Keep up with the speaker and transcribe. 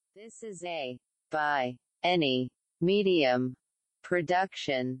This is a by any medium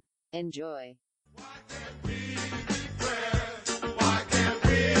production. Enjoy. This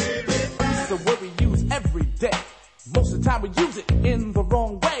is a word we use every day. Most of the time we use it in the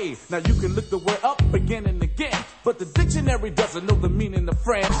wrong way. Now you can look the word up again and again, but the dictionary doesn't know the meaning of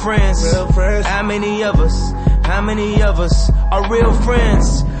friend. Friends, real friends. How many of us? How many of us are real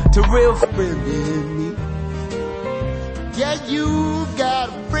friends to real friends? Yeah, you got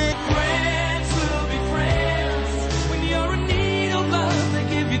a friend. Friends will be friends when you're in need of love. They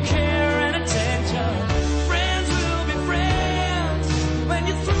give you care and attention. Friends will be friends when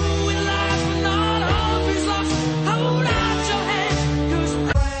you're through with life and all hope is lost. Hold out your hand, 'cause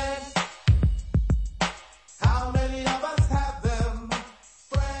Friends. How many of us have them?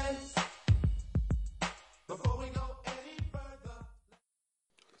 Friends. Before we go any further.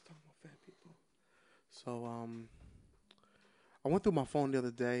 Let's talk about fat people. So, I went through my phone the other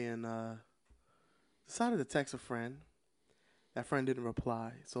day and decided to text a friend. That friend didn't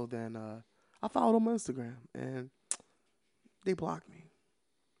reply. So then I followed them on Instagram and they blocked me.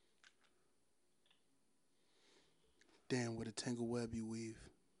 Damn, what a tangle web you weave.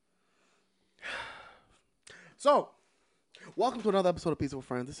 So, welcome to another episode of Peaceful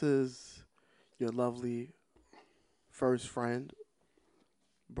Friends. This is your lovely first friend,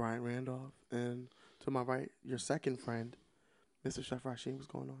 Brian Randolph. And to my right, your second friend, Mr. Chef Rasheen. What's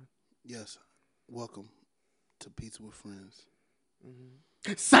going on? Yes, welcome to Pizza with Friends.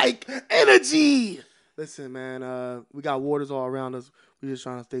 Psych energy! Listen, man, we got waters all around us. We just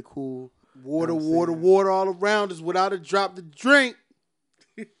trying to stay cool. Water, You know what I'm saying? water all around us without a drop to drink.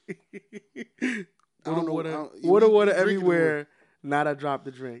 Water we drinking everywhere. Not a drop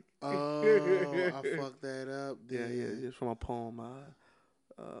to drink. Oh, I fucked that up. Yeah, it's from a poem.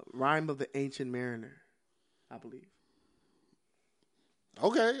 Rhyme of the Ancient Mariner, I believe.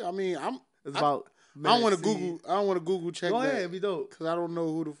 Okay, I mean, It's about. I don't want to sea. Google. I don't want to Google check Go that. ahead, it'd be dope. Because I don't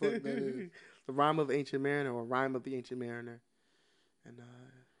know who the fuck that is. The Rhyme of the Ancient Mariner or Rhyme of the Ancient Mariner, and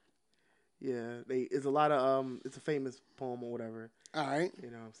yeah, it's a lot of it's a famous poem or whatever. All right.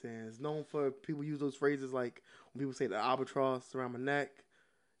 You know what I'm saying? It's known for people use those phrases like when people say the albatross around my neck,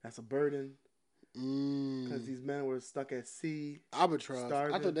 that's a burden. Because these men were stuck at sea. Albatross.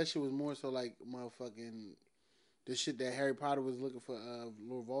 Starving. I thought that shit was more so like motherfucking the shit that Harry Potter was looking for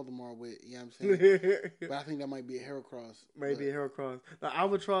Lord Voldemort with. You know what I'm saying? But I think that might be a Heracross. Maybe a heracross. The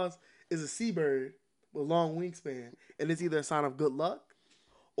albatross is a seabird with long wingspan, and it's either a sign of good luck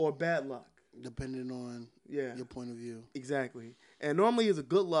or bad luck. Depending on your point of view. Exactly. And normally it's a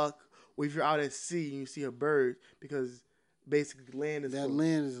good luck if you're out at sea and you see a bird because basically land is That close.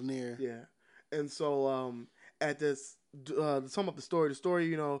 land is near. Yeah. And so at this to sum up the story,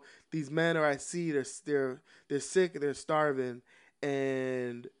 you know, these men are at sea, they're sick, they're starving,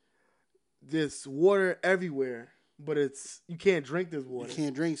 and there's water everywhere, but you can't drink this water. You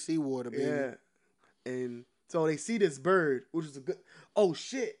can't drink seawater, baby. Yeah. And so they see this bird, which is oh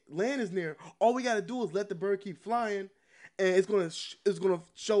shit, land is near. All we got to do is let the bird keep flying, and it's gonna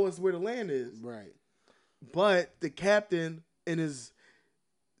show us where the land is. Right. But the captain he's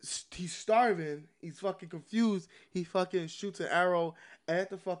starving. He's fucking confused. He fucking shoots an arrow at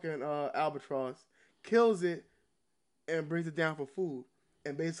the fucking albatross, kills it, and brings it down for food.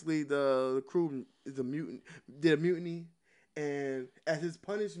 And basically the crew did a mutiny, and as his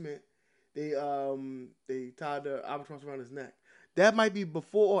punishment, they tied the albatross around his neck. That might be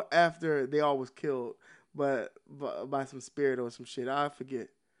before or after they all was killed, but by some spirit or some shit. I forget.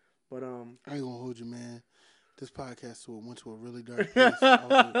 But I ain't gonna hold you, man. This podcast went to a really dark place.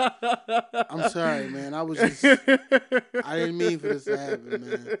 I'm sorry, man. I didn't mean for this to happen,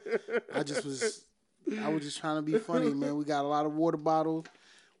 man. I was just trying to be funny, man. We got a lot of water bottles.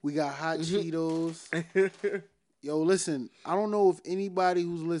 We got hot Cheetos. Yo, listen, I don't know if anybody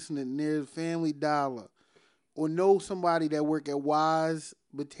who's listening near Family Dollar or know somebody that work at Wise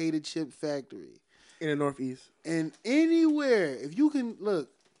Potato Chip Factory. in the Northeast. And anywhere, if you can, look,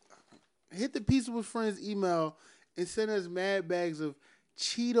 hit the Pizza with Friends email and send us mad bags of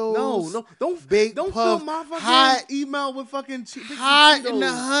Cheetos. No, don't Puff, fill my fucking hot email with fucking hot Cheetos. and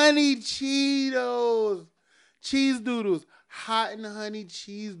the honey Cheetos. Cheese doodles. Hot and the honey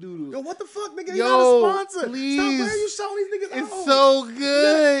cheese doodles. Yo, what the fuck, nigga? Yo, You not a sponsor. please. Stop, where are you showing these niggas It's out? so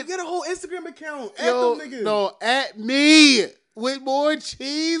good. You got a whole Instagram account. At Yo, them niggas. no, at me with more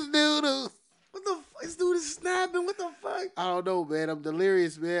cheese doodles. What the fuck? This dude is snapping. What the fuck? I don't know, man. I'm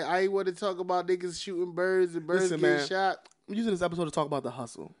delirious, man. I ain't want to talk about niggas shooting birds and birds Listen, getting man. shot. I'm using this episode to talk about the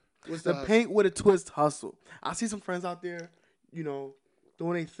hustle. What's The the paint with a twist hustle. I see some friends out there, you know,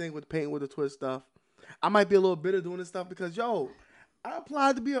 doing their thing with paint with a twist stuff. I might be a little bitter doing this stuff because, yo, I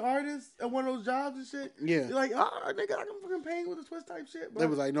applied to be an artist at one of those jobs and shit. Yeah. You're like, oh, nigga, I can fucking paint with a twist type shit. They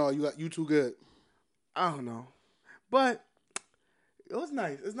was like, no, you too good. I don't know. But it was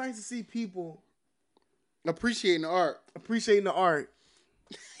nice. It's nice to see people Appreciating the art. appreciating the art.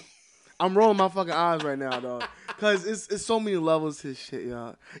 I'm rolling my fucking eyes right now, dog. Because it's so many levels to this shit,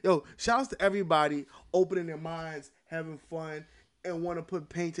 y'all. Yo, shouts to everybody opening their minds, having fun, and want to put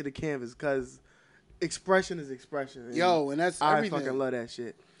paint to the canvas. Because expression is expression. Yo, and that's I everything. fucking love that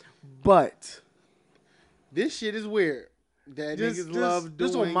shit. But This shit is weird. That niggas love doing.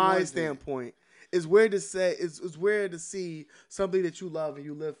 Just on my standpoint, it's weird to say. It's weird to see something that you love and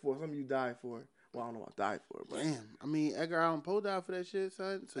you live for, something you die for. Well, I don't know about die for, but Damn. I mean, Edgar Allan Poe died for that shit,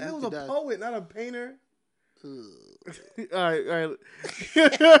 son. So that you was could a die. poet, not a painter. Ugh. All right.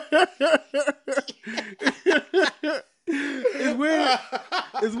 It's weird.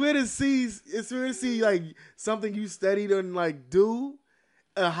 It's weird to see. It's weird to see like something you studied and like do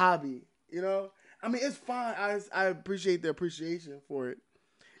a hobby. You know, I mean, it's fine. I appreciate the appreciation for it.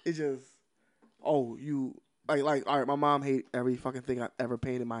 It's just, you like all right. My mom hate every fucking thing I've ever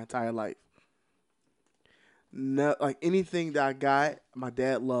painted my entire life. No, like anything that I got, my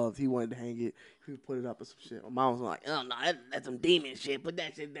dad loved. He wanted to hang it. He would put it up or some shit. My mom was like, "Oh no, that's some demon shit. Put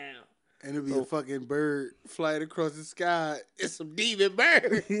that shit down." And it'd be a fucking bird flying across the sky. It's some demon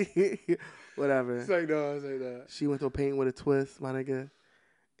bird. Whatever. It's like that. She went to a painting with a twist, my nigga.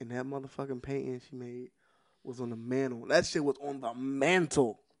 And that motherfucking painting she made was on the mantle. That shit was on the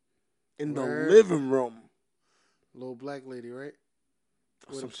mantle in Word. the living room. Little black lady, right?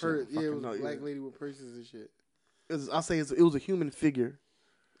 With Some a shit, purse. I Yeah, it fucking was a know, black yeah. lady with purses and shit. I'll say it was a human figure.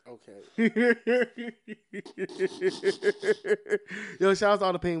 Okay. Yo, shout out to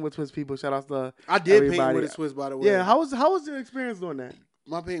all the painting with twist people. Shout out to I did everybody. paint with a twist, by the way. Yeah, how was your experience doing that?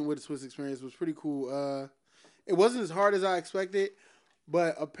 My painting with a twist experience was pretty cool. It wasn't as hard as I expected,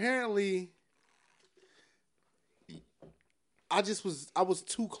 but apparently I was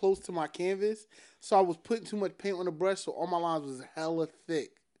too close to my canvas, so I was putting too much paint on the brush, so all my lines was hella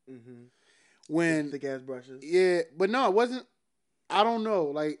thick. Mm-hmm. When Thick ass brushes. yeah, but no, it wasn't. I don't know.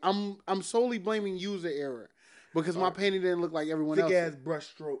 Like I'm solely blaming user error because my painting didn't look like everyone Thick else. ass brush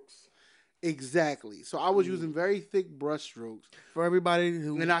strokes. Exactly. So I was using very thick brush strokes, For everybody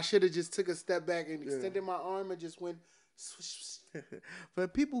who and I should have just took a step back and extended my arm and just went. Swish, swish. for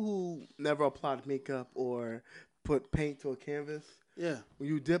people who never applied makeup or put paint to a canvas, Yeah, when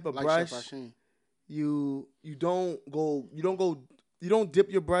you dip a like brush, Chef Hashim. you don't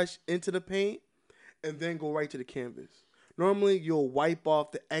dip your brush into the paint and then go right to the canvas. Normally you'll wipe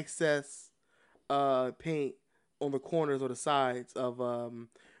off the excess paint on the corners or the sides of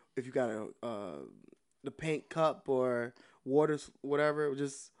if you got the paint cup or water, whatever,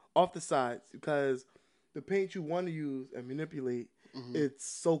 just off the sides, because the paint you want to use and manipulate, it's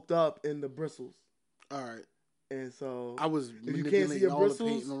soaked up in the bristles. All right. And so I was if you can't see manipulating your all the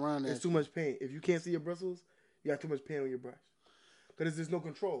bristles, paint around that. it's too much paint. If you can't see your bristles, you got too much paint on your brush, because there's no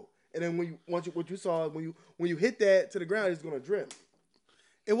control. And then what you saw when you hit that to the ground, it's gonna drip.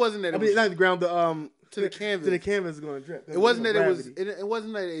 It wasn't that. I mean, not the ground, to the canvas. To the canvas is gonna drip. It wasn't that gravity. it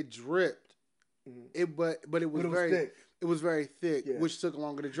wasn't that it dripped. But it was very thick. It was very thick, Yeah. which took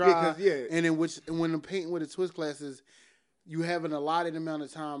longer to dry. Yeah. And then when the painting with the twist classes, you have an allotted amount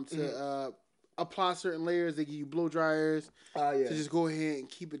of time to apply certain layers. They give you blow dryers to just go ahead and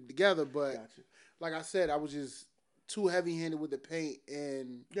keep it together. But Gotcha. like I said, I was just too heavy handed with the paint,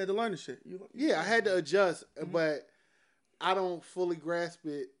 and You had to learn the shit. I had to adjust, but I don't fully grasp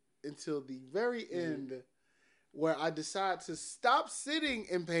it until the very end, where I decide to stop sitting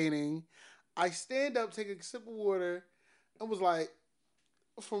and painting. I stand up, take a sip of water, and was like,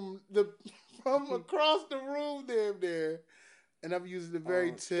 from across the room, damn near, and I'm using the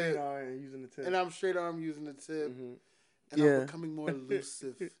very tip, using the tip, and I'm straight arm using the tip, and I'm becoming more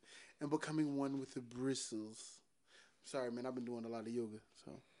elusive and becoming one with the bristles. Sorry, man, I've been doing a lot of yoga,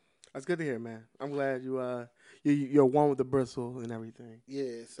 so. That's good to hear, man. I'm glad you're one with the bristle and everything.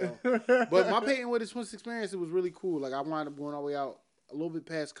 Yeah, so. But my painting with the twist experience, it was really cool. Like, I wound up going all the way out a little bit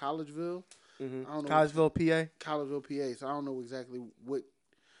past Collegeville. I don't know. Collegeville, PA? Collegeville, PA. So I don't know exactly what.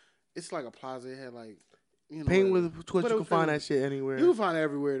 It's like a plaza. It had like, Painting with a twist, you can find that shit anywhere. You can find it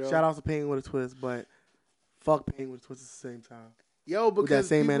everywhere, though. Shout out to Painting with a Twist, but fuck Painting with a Twist at the same time. Yo, because with that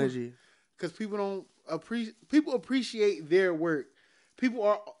same energy. Because people appreciate their work. People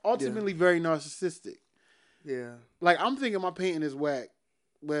are ultimately very narcissistic. Yeah. Like, I'm thinking my painting is whack,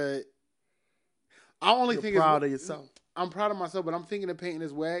 but I only think You're proud of yourself. I'm proud of myself, but I'm thinking the painting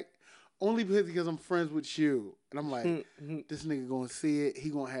is whack only because I'm friends with you. And I'm like, this nigga gonna see it. He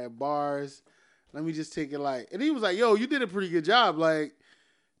gonna have bars. Let me just take it light. And he was like, yo, you did a pretty good job. Like,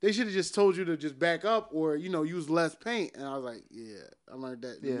 they should have just told you to just back up or, use less paint. And I was like, yeah, I learned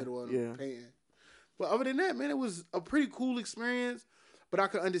that in the middle of painting. But other than that, man, it was a pretty cool experience. But I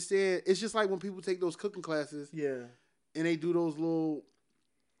could understand. It's just like when people take those cooking classes. Yeah. And they do their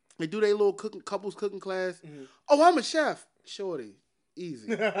little couples cooking class. Mm-hmm. Oh, I'm a chef. Shorty.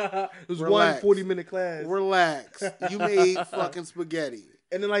 Easy. It was Relax. 1 40-minute class. Relax. You made fucking spaghetti.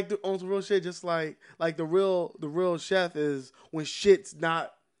 And then on some real shit, just like the real chef is when shit's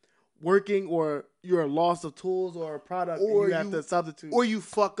not working or you're a loss of tools or a product or you have to substitute. Or you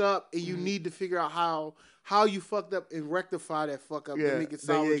fuck up and you need to figure out how you fucked up and rectify that fuck up and make it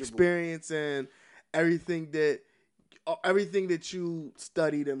salvageable. The experience and everything that you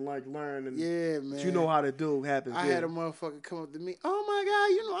studied and learned and man. that you know how to do happens. I had a motherfucker come up to me. Oh my God,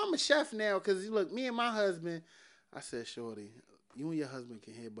 I'm a chef now because look, me and my husband. I said, shorty, you and your husband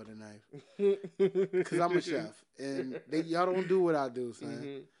can headbutt a knife because I'm a chef and y'all don't do what I do,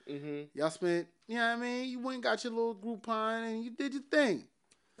 son. Mm-hmm, mm-hmm. Y'all spent, you know what I mean? You went and got your little Groupon and you did your thing.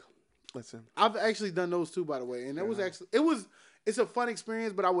 Listen, I've actually done those too, by the way, and it's a fun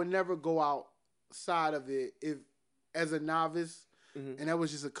experience, but I would never go outside of it if as a novice. Mm-hmm. And that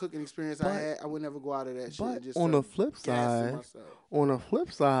was just a cooking experience I had. I would never go out of that shit. But just on the flip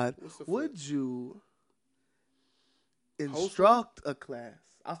side, would you instruct a class?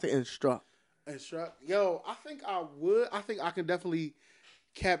 I'll say instruct. Yo, I think I would. I think I can definitely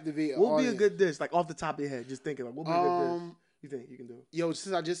captivate. What would be a good dish? Like off the top of your head, just thinking. What would be a good dish you think you can do? Yo,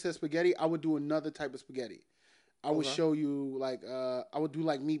 since I just said spaghetti, I would do another type of spaghetti. I would show you I would do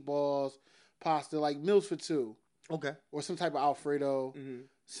meatballs, pasta, meals for two. Okay. Or some type of Alfredo. Mm-hmm.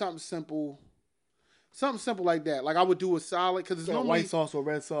 Something simple like that. Like I would do a salad because it's normally white sauce or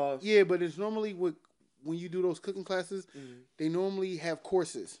red sauce. Yeah, but it's normally when you do those cooking classes, they normally have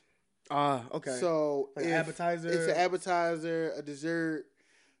courses. Okay. So an appetizer. It's an appetizer, a dessert,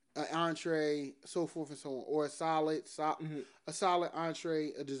 an entree, so forth and so on, or a salad, a solid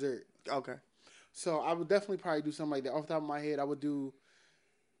entree, a dessert. Okay. So I would definitely probably do something like that. Off the top of my head, I would do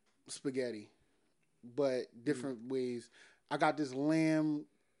spaghetti, but different ways. I got these lamb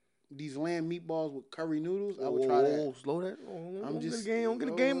meatballs with curry noodles. I would try that. Oh, slow that. I'm just get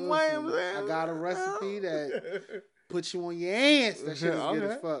a game of lamb. I got a recipe that puts you on your ass. That shit is good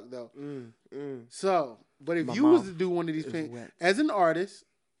as fuck though. So, but if you was to do one of these paintings as an artist,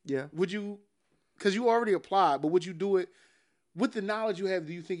 would you? Because you already applied, but would you do it with the knowledge you have?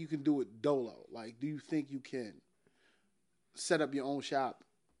 Do you think you can do it dolo? Like, do you think you can set up your own shop?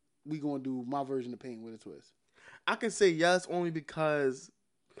 We gonna do my version of Painting with a Twist. I can say yes only because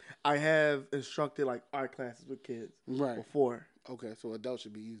I have instructed art classes with kids before. Okay, so adults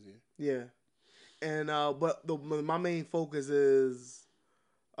should be easier. Yeah, and but my main focus is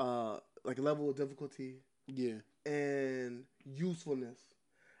level of difficulty. Yeah, and usefulness.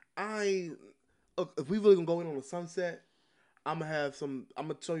 If we really gonna go in on a sunset, I'm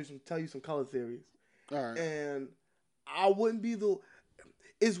gonna tell you some color theories. All right, and I wouldn't be the.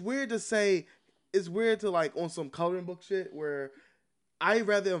 It's weird to on some coloring book shit where I'd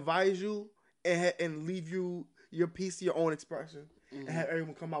rather advise you and leave you your piece to your own expression and have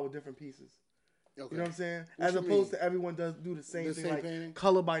everyone come out with different pieces. Okay. You know what I'm saying? As opposed to everyone do the same thing, painting?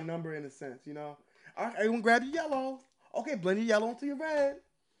 Color by number in a sense, you know? All right, everyone grab your yellow. Okay, blend your yellow into your red.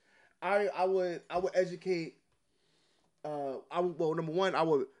 I would educate. Number one, I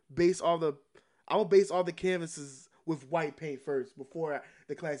would base all the canvases with white paint first before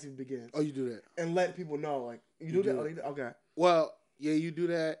the class even begins. Oh, you do that and let people know you do that. Okay. Well, yeah, you do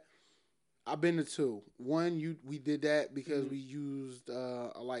that. I've been to two. One, we did that because we used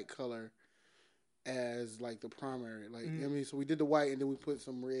a light color as the primary. I mean, so we did the white and then we put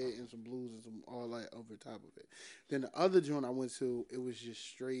some red and some blues and some all light over top of it. Then the other joint I went to, it was just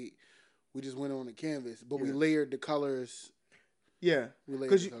straight. We just went on the canvas, but we layered the colors. Yeah, we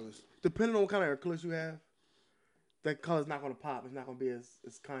layered the colors. Depending on what kind of acrylics you have, that color's not going to pop. It's not going to be as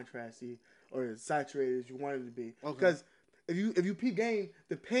contrasty or as saturated as you want it to be. Okay. Because if you peep game,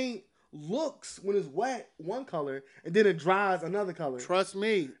 the paint looks when it's wet one color and then it dries another color. Trust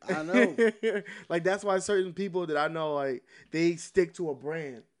me, I know. That's why certain people that I know they stick to a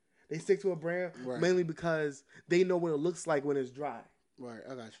brand. They stick to a brand mainly because they know what it looks like when it's dry. Right,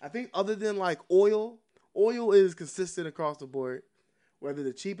 I got you. I think other than oil is consistent across the board, whether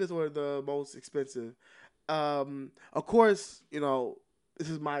the cheapest or the most expensive. Of course, this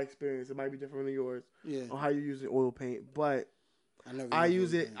is my experience. It might be different than yours on how you're using oil paint, but I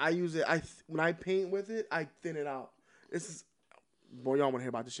use it. When I paint with it, I thin it out. This is, boy, y'all want to hear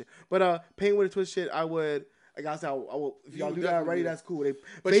about this shit. But Paint with a Twist shit, I would Like I said, I will, if y'all You do that definitely already, do. that's cool. They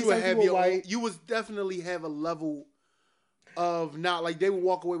But base you would some have people your own, white. you would definitely have a level of not like they would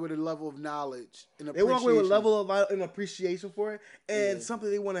walk away with a level of knowledge and They appreciation. walk away with a level of an appreciation for it and Yeah. something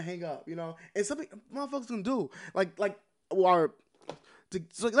they want to hang up, and something motherfuckers can do.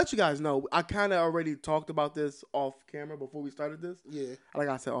 So let you guys know, I kind of already talked about this off camera before we started this. Yeah. Like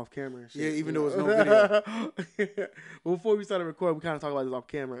I said, off camera and shit. Yeah, even though know? it's no video. Before we started recording, we kind of talked about this off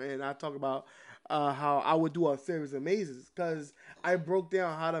camera, and I talk about how I would do a series of mazes because I broke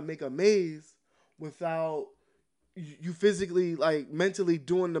down how to make a maze without you physically, like mentally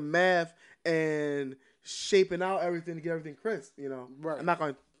doing the math and shaping out everything to get everything crisp. Right. I'm not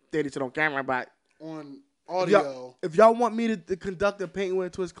gonna say this shit on camera, but On audio. if y'all want me to conduct a painting with a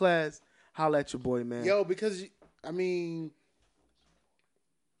twist class, holla at your boy, man. Yo, because I mean,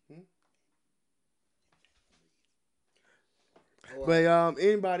 But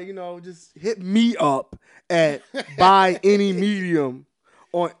anybody, just hit me up at by any medium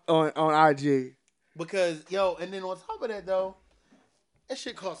on IG. because and then on top of that though, that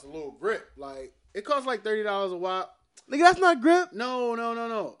shit costs a little grip. Like it costs like $30 a wop. Nigga, that's not grip.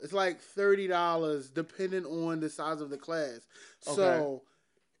 No. It's like $30 depending on the size of the class. So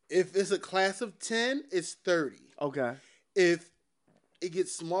if it's a class of 10, it's 30. Okay. If it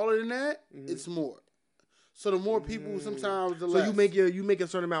gets smaller than that, it's more. So the more people, sometimes the less. So you make a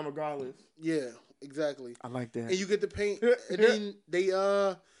certain amount regardless. Yeah, exactly. I like that. And you get to paint, and then they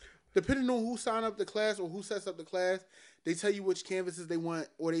depending on who sign up the class or who sets up the class, they tell you which canvases they want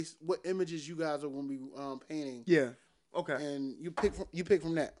or what images you guys are going to be painting. Yeah. Okay. And you pick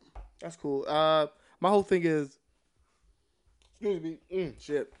from that. That's cool. My whole thing is, excuse me,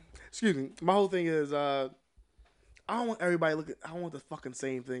 shit. Excuse me. My whole thing is, I don't want everybody looking. I don't want the fucking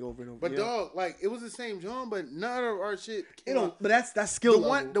same thing over and over. But dog, like it was the same John, but none of our shit. But that's skill. The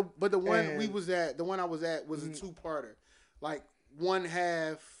level. one, the one And- we was at, the one I was at was a 2-parter. Like one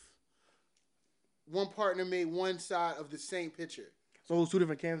partner made one side of the same picture, So it was 2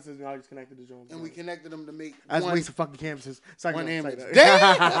 different canvases, and I just connected the Jones. and we connected them to make That's a one. waste of fucking canvases. Sorry, One no, image. sorry,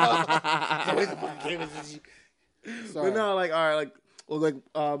 no. Sorry. But no, like, all right,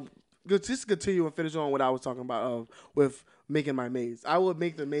 just continue and finish on what I was talking about with making my maze. I would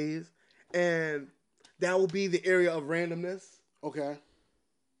make the maze, and that will be the area of randomness. Okay.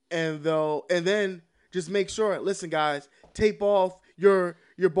 And then just make sure. Listen, guys, tape off your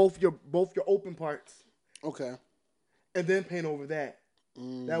both your open parts, Okay. and then paint over that.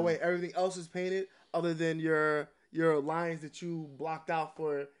 That way, everything else is painted other than your lines that you blocked out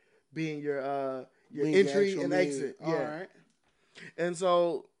for being your Being the entry actual and maze. exit. All Yeah. right. And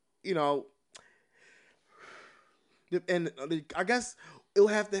so, and I guess it'll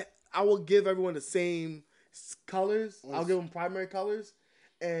have to. I will give everyone the same colors. I'll give them primary colors,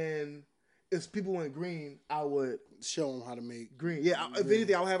 and if people want green, I would Show them how to make green. Yeah, if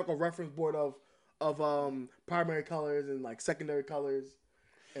anything, I'll have like a reference board of primary colors and like secondary colors,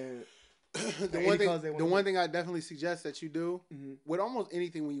 and the one thing I definitely suggest that you do with almost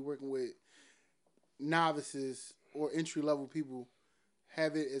anything when you're working with novices or entry level people,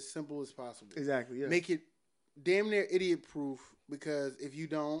 have it as simple as possible. Exactly. Yeah. Make it damn near idiot proof, because if you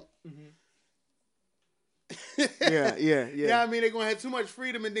don't, Yeah. yeah, I mean they're gonna have too much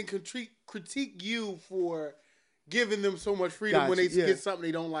freedom and then critique you for giving them so much freedom when they Gotcha, yeah. get something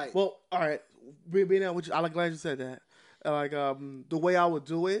they don't like. Well, all right. Being that, I like glad you said that. Like the way I would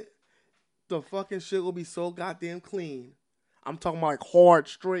do it, the fucking shit will be so goddamn clean. I'm talking about like hard,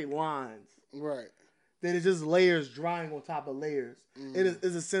 straight lines. Right. Then it's just layers drying on top of layers. And it's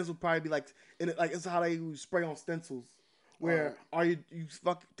a sense would probably be like, it's how they spray on stencils. Where are you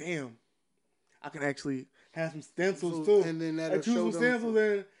fuck damn? I can actually have some stencils too, and then that'll and choose show some them-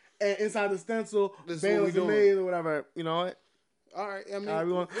 stencils and inside the stencil, This is band what was we doing. made or whatever. You know what? All right. I mean, All right,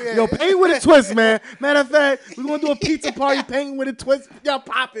 we gonna, yeah. Yo, paint with a twist, man. Matter of fact, we're gonna do a pizza party painting with a twist. Y'all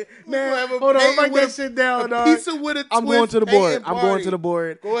pop it, man. gonna have a Hold on, painting write with that shit down, a dog. pizza with a I'm going twist to the board. painting I'm going party. to the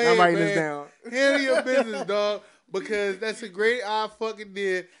board. Go ahead, I'm writing man. this down. Handle your business, dog, because that's a great I fucking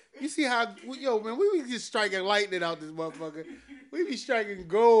did. You see how, man, we be just striking lightning out this motherfucker. We be striking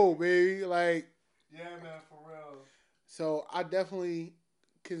gold, baby. Like, Yeah, man, for real. so I definitely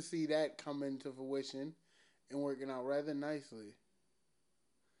can see that coming to fruition and working out rather nicely.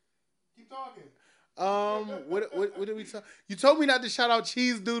 Keep talking. What did we talk? You told me not to shout out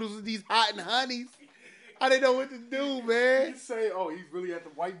cheese doodles with these hot and honeys. I didn't know what to do, man. You say, oh, he's really at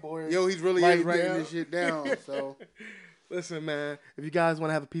the whiteboard. Yo, he's really Writing writing down. this shit down. So Listen, man, if you guys want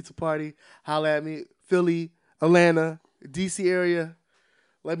to have a pizza party, holla at me. Philly, Atlanta, DC area.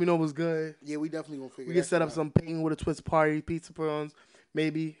 Let me know what's good. yeah, we definitely gonna figure. We can that set shit up out. some painting with a twist party, pizza prawns,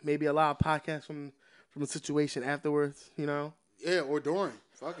 maybe a live podcast from the situation afterwards, you know? Yeah, or during.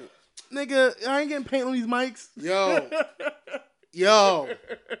 Fuck it. Nigga, I ain't getting paint on these mics. Yo.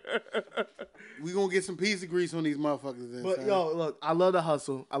 We gonna get some piece of grease on these motherfuckers then. But son. yo, look, I love the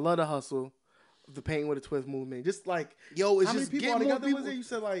hustle. I love the hustle of the painting with a twist movement. Just like, Yo, it's how many just people get more altogether was people. it? You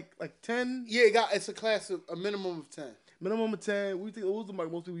said like 10? Yeah, it's a class of a minimum of 10. Minimum of 10. What was the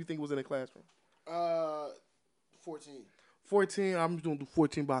most people you think was in the classroom? 14. 14. I'm just gonna do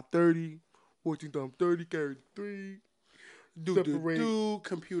 14 by 30. 14 times 30 carry 3. Do.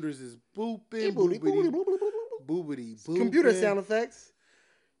 Computers is booping. Boopity, Boopity. boopity, Boopity. Booping. Computer sound effects.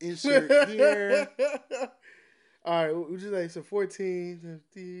 Insert here. All right, we just like so 14.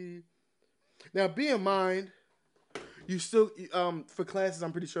 15. Now, be in mind, you still for classes.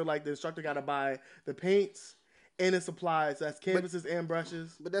 I'm pretty sure like the instructor got to buy the paints and the supplies. That's canvases and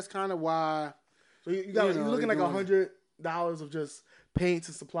brushes. But that's kind of why. So you got you're looking like doing $100 of just paints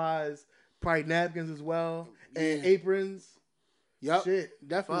and supplies, probably napkins as well, and Yeah. aprons. Yup. Shit,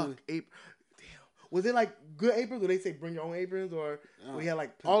 Definitely. Fuck. Damn. Was it like good aprons? Or they say bring your own aprons, or we had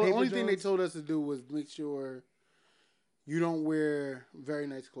like The paper only thing they joints? told us to do was make sure you don't wear very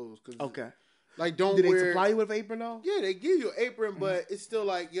nice clothes. Cause Okay. Like, don't Did wear. they supply you with an apron though? Yeah, they give you an apron, but it's still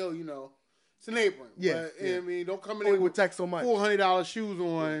like, yo, it's an apron. Yeah, But, you know what I mean, don't come in Only there would with take so much. $400 shoes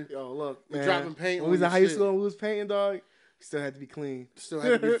on. Yo, look, and man. dropping paint When on we was in your high shit. school and we was painting, dog, we still had to be clean. Still had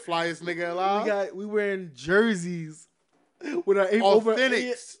to be the flyest nigga alive. We wearing jerseys with our apron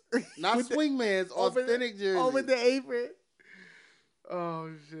Authentics. Not with the- swingmans, authentic jerseys. over the apron. Oh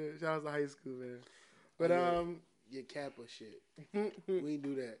shit! Shout out to high school, man. But Your Kappa shit. We didn't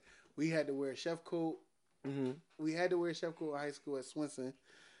do that. We had to wear a chef coat. mhm. We had to wear a chef coat in high school at Swenson.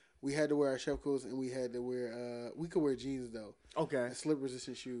 We had to wear our chef coats, and we had to wear. We could wear jeans though, Okay. and slip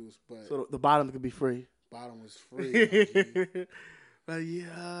resistant shoes, but So the bottom could be free. bottom was free. G. But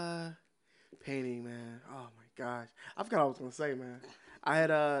yeah, painting, man. Oh my gosh, I forgot what I was gonna say, man. I had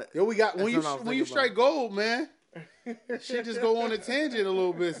Yo, we got when That's what I was you thinking strike gold, man. Shit just go on a tangent a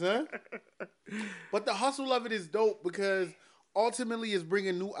little bit, son. But the hustle of it is dope because ultimately it's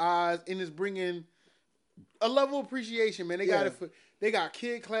bringing new eyes and it's bringing a level of appreciation, man. They got it. They got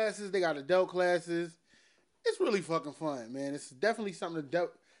kid classes, they got adult classes. It's really fucking fun, man. It's definitely something to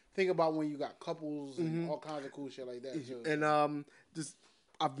think about when you got couples and all kinds of cool shit like that. Too. and just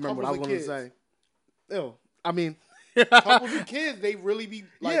I remember what I was Couples gonna and say. Ew. I mean, Couples and kids, they really be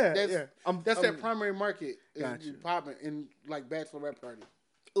like that's their primary market. Gotcha. Is popping in like bachelorette party.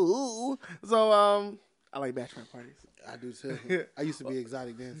 ooh. So I like bachelor parties. I do too. I used to be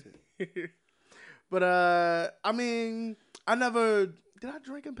exotic dancing. But I mean, I never did I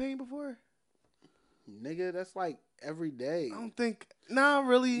drink and paint before? Nigga, that's like every day. I don't think. Nah,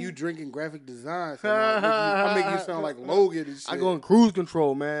 really. You drinking graphic design. So I make you sound like Logan and shit. I go in cruise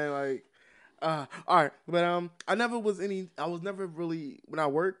control, man. Like, all right, but I never was any. I was never really when I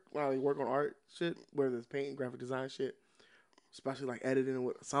work on art shit, whether it's painting, graphic design shit, especially like editing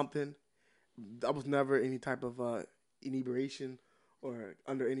with something. I was never any type of inebriation or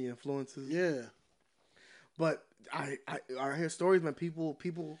under any influences. Yeah. But I hear stories, man. People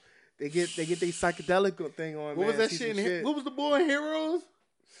they get their psychedelic thing on. What man, was that see shit? some What was the boy in Heroes?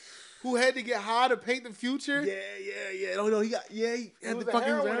 Who had to get high to paint the future? Yeah. Oh no, he had was the a fucking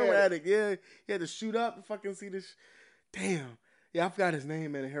heroin heroin addict. Yeah, he had to shoot up and fucking see this. Damn. Yeah, I forgot his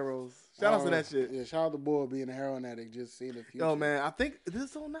name, man. The Heroes. Shout out to that shit. Yeah, shout out to boy being a heroin addict, just seeing the future. Yo, man, I think is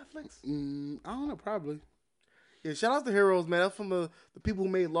this on Netflix? I don't know, probably. Yeah, shout out to Heroes, man. That's from the people who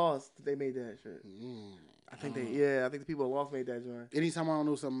made Lost. They made that shit. I think I think the people who Lost made that joint. Anytime I don't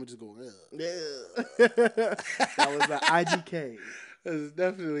know something, I just go, ugh. Yeah. That was the IDK. That's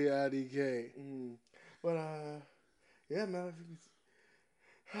definitely IDK. But yeah, man.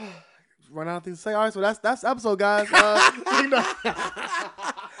 Run out of things to say. All right, so that's the episode, guys.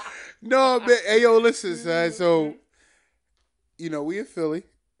 No, man. Hey, yo, listen, son. So, we in Philly,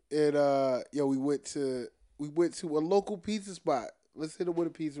 and we went to a local pizza spot. Let's hit it with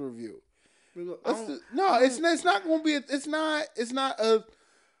a pizza review. It's not gonna be. It's not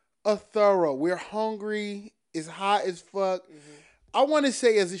a thorough. We're hungry. It's hot as fuck. I want to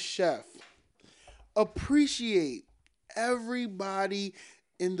say, as a chef, appreciate everybody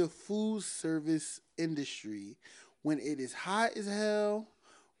in the food service industry when it is hot as hell,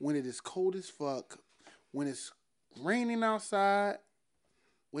 when it is cold as fuck, when it's raining outside,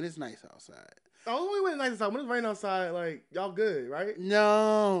 when it's nice outside. The only way it's nice outside when it's raining outside, like y'all good, right?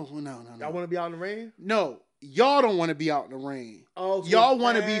 No. Y'all want to be out in the rain? No, y'all don't want to be out in the rain. Oh, so y'all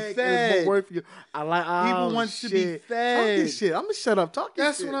want to be it was fed. more work for you. I like People want to be fed. Talk your shit. I'm gonna shut up. Talk your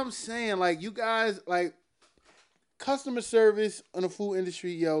That's shit. what I'm saying. Like, you guys, like, customer service in the food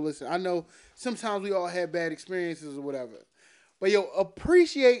industry, yo, listen, I know sometimes we all have bad experiences or whatever. But yo,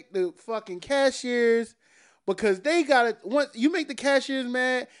 appreciate the fucking cashiers because they got it. Once you make the cashiers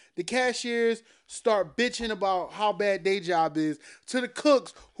mad, the cashiers start bitching about how bad their job is to the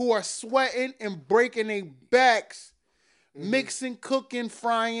cooks who are sweating and breaking their backs, mixing, cooking,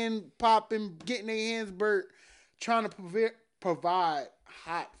 frying, popping, getting their hands burnt, trying to provide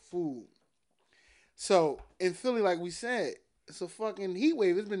hot food. So in Philly, like we said, it's a fucking heat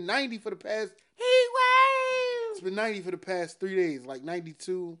wave. It's been 90 for the past heat wave. It's been 90 for the past 3 days, like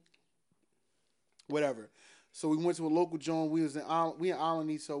 92, whatever. So we went to a local joint. We in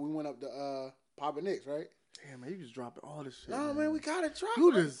Alany, so we went up to Papa Nick's, right? Damn, man, you just dropping all this shit. No, man, we gotta drop.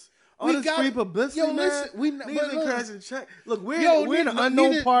 You it. just all this free publicity, yo, man. listen, Niggas been crashing check. Look, we're in the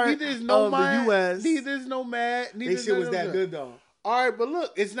unknown neither, part neither of no the mad, U.S. Neither is no mad. Neither They shit was that good though. All right, but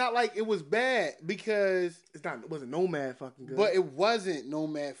look, it's not like it was bad because It wasn't nomad fucking good. But it wasn't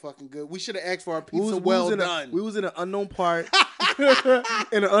nomad fucking good. We should have asked for our pizza we was in an unknown part,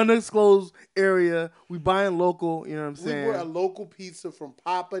 in an undisclosed area. We buying local. You know what I'm saying? We bought a local pizza from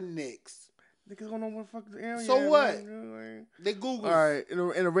Papa Nick's. Niggas don't know what the fuck the area. So what? Man. They Google. All right, in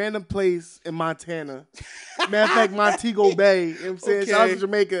a random place in Montana. Matter of fact, Montego Bay. You know what I'm saying? Okay. Shout out to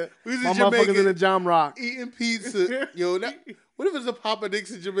Jamaica. We was My in Jamaica motherfuckers in the Jam Rock. eating pizza. Yo, what if it's a Papa Nick's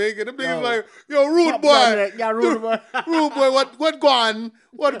in Jamaica? Them niggas Yo. like, yo, rude Pop boy. that. Yeah, rude boy. Rude boy, what gone?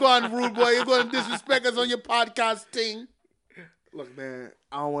 What gone, rude boy? You're going to disrespect us on your podcast thing. Look, man,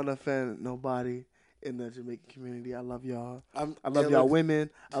 I don't want to offend nobody in the Jamaican community. I love y'all. I love yeah, y'all look,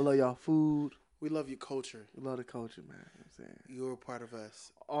 women. I love y'all food. We love your culture. We love the culture, man. You know what I'm saying? You're a part of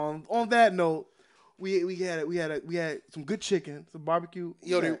us. On that note, we had some good chicken, some barbecue.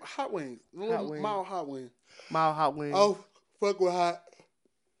 Yo, they hot wings. Hot wings. Mild hot wings. Mild hot wings. Oh, fuck with hot.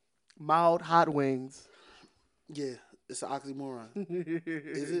 Mild hot wings. Yeah, it's an oxymoron.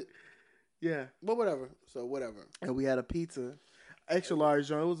 Is it? Yeah. But whatever. So whatever. And we had a pizza. Extra large,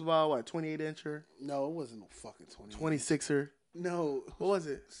 John. It was about, what, 28-incher? No, it wasn't no fucking 26er. No. What was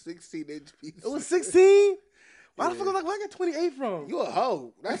it? 16-inch pizza. It was 16? Why the Yeah. fuck where I got 28 from? You a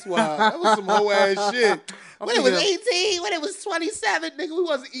hoe. That's why. That was some hoe ass shit. I'm When it was thinking 18, when it was 27, nigga, we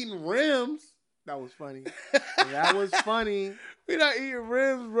wasn't eating rims. That was funny. That was funny. We not eating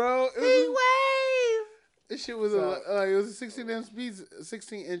rims, bro. Wave. This shit was it was a 16-inch pizza, a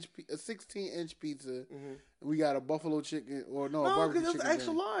 16-inch pizza. Mm-hmm. We got a buffalo chicken or a No, barbecue because it was chicken.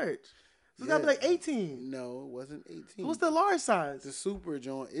 extra large. So it's Yeah. got to be like 18. No, it wasn't 18. So what's the large size? The super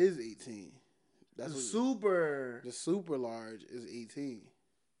joint is 18. That's The what, super. the super large is 18.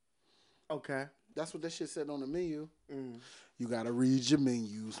 Okay. That's what that shit said on the menu. Mm. You gotta read your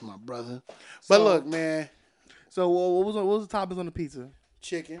menus, my brother. But look, man, So what was the toppings on the pizza?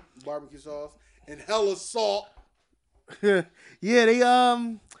 chicken, barbecue sauce, and hella salt. Yeah,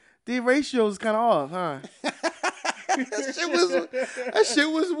 the ratio's kind of off, huh? That shit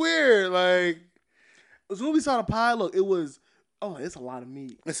was weird. Like As soon as we saw the pie, look, it's a lot of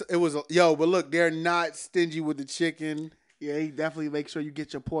meat. it was but look, they're not stingy with the chicken. Yeah, he definitely make sure you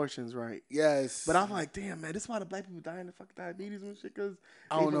get your portions right. Yes, But I'm like, damn, man, this is why the black people dying of fucking diabetes and shit, because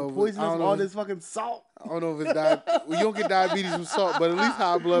I don't know. poisonous all this fucking salt. I don't know if it's you don't get diabetes from salt, but at least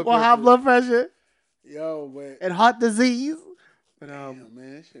high blood Or pressure. high blood pressure Yo, man. and heart disease. But Damn,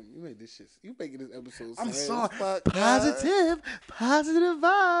 man, that shit, you made this shit. You making this episode. I'm sad as sorry. fuck, guys. Positive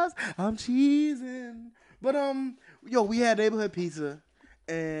vibes. I'm cheesing. But we had neighborhood pizza,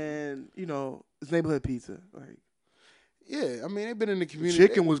 and it's neighborhood pizza. Like Yeah, I mean they've been in the community.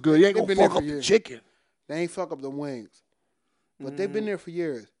 chicken was good. You ain't they've gonna been there fuck for up the years. chicken. They ain't fuck up the wings, but they've been there for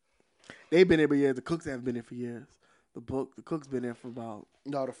years. They've been there for years. The cooks haven't been there for years. The cooks been there for about.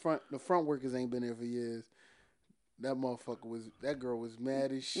 No, the front workers ain't been there for years. That girl was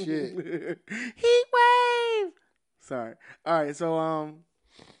mad as shit. Heat wave. Sorry. All right. So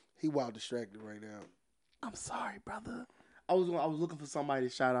He wild distracted right now. I'm sorry, brother. I was looking for somebody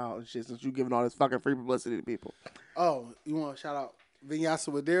to shout out and shit since you giving all this fucking free publicity to people. Oh, you want to shout out Vinyasa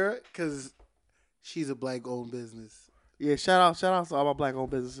Wadera because she's a black-owned business. Yeah, shout out to all my black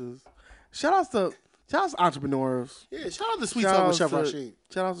owned businesses. Shout out to entrepreneurs. Yeah, shout out to Sweet Talk with Chef Rashid.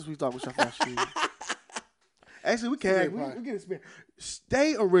 Shout out to Sweet Talk with Chef Rashid. Actually, we can expand.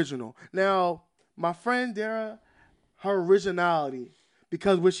 Stay original. Now, my friend Dara, her originality,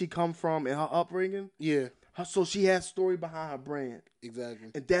 because where she come from and her upbringing, Yeah, so she has story behind her brand, exactly.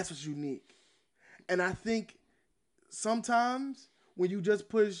 and that's what's unique. And I think sometimes when you just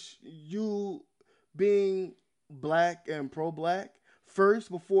push you being black and pro-black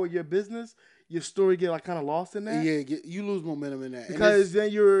first before your business, your story get like kind of lost in that. Yeah, you lose momentum in that. Because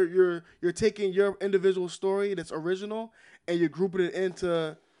then you're taking your individual story that's original and you're grouping it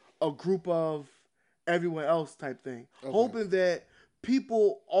into a group of everyone else type thing, hoping that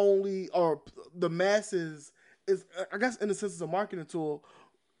people only or the masses is, I guess, in the sense of a marketing tool,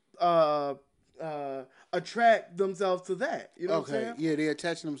 attract themselves to that. You know what I'm saying? Yeah, they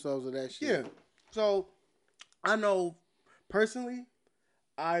attaching themselves to that shit. Yeah. So I know personally,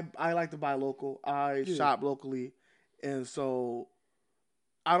 I like to buy local. I shop locally, and so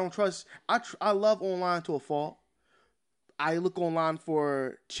I don't trust. I love online to a fault. I look online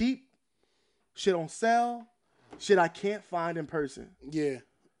for cheap shit on sale, shit I can't find in person. Yeah,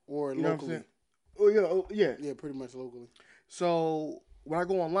 or You locally. know what I'm saying? Yeah. Yeah, pretty much locally. So when I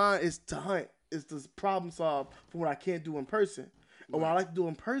go online, it's to hunt. It's to problem solve for what I can't do in person. And what I like to do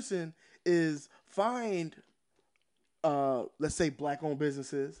in person is find, let's say, black-owned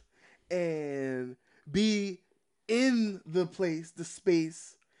businesses and be in the place, the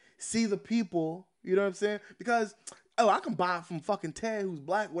space, see the people. You know what I'm saying? Because I can buy from fucking Ted, who's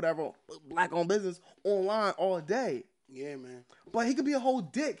black, whatever, black-owned business online all day. Yeah, man. But he could be a whole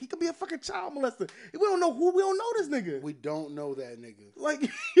dick. He could be a fucking child molester. We don't know who. We don't know this nigga. We don't know that nigga. Like,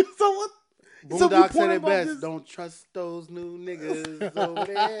 so what? Boondock said it best. Don't trust those new niggas over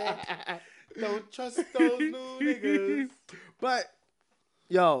there. Don't trust those new niggas. But,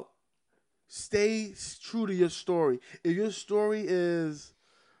 yo, stay true to your story. If your story is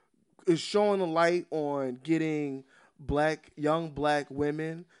showing a light on getting young black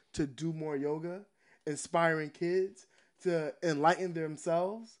women to do more yoga, inspiring kids to enlighten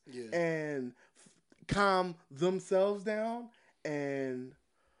themselves and calm themselves down and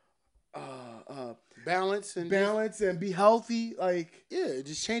balance and be healthy, like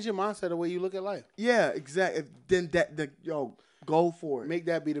just change your mindset the way you look at life. Yeah, exactly. Then go for it. Make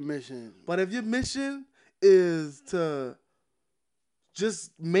that be the mission. But if your mission is to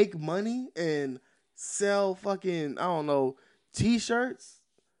just make money and sell fucking, I don't know, t-shirts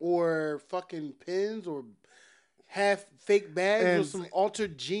or fucking pins or half fake bags or some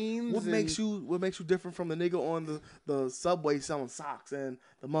altered jeans. What makes you different from the nigga on the subway selling socks and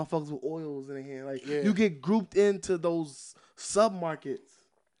the motherfuckers with oils in their hand? Like you get grouped into those sub markets,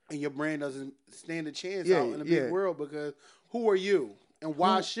 and your brand doesn't stand a chance out in the big world because who are you and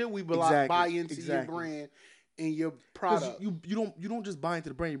why should we buy into your brand and your product? You don't just buy into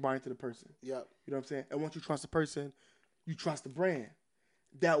the brand, you buy into the person. Yep. You know what I'm saying? And once you trust the person, you trust the brand.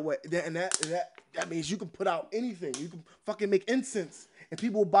 That way, that means you can put out anything. You can fucking make incense, and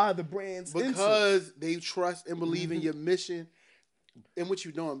people buy the brand's because incense. They trust and believe in your mission and what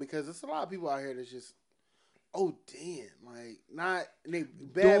you're doing. Because there's a lot of people out here that's just, oh damn, like not they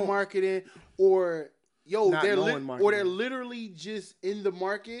bad marketing or they're literally just in the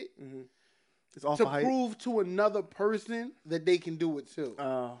market to prove to another person that they can do it too.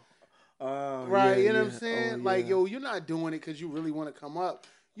 Right, you know what I'm saying? Like, you're not doing it because you really want to come up.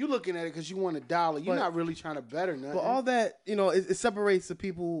 You're looking at it because you want $1. You're not really trying to better nothing. But all that, it separates the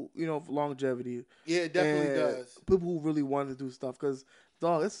people, for longevity. Yeah, it definitely does. People who really want to do stuff because,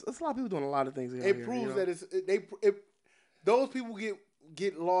 dog, it's a lot of people doing a lot of things. It proves that those people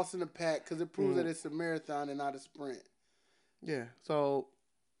get lost in the pack because it proves that it's a marathon and not a sprint. Yeah, so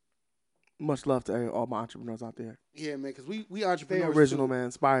much love to all my entrepreneurs out there. Yeah, man, because we entrepreneurs. Stay original, man.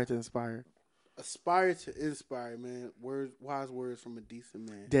 Aspire to inspire. Aspire to inspire, man. Wise words from a decent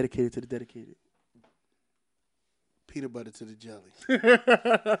man. Dedicated to the dedicated. Peanut butter to the jelly.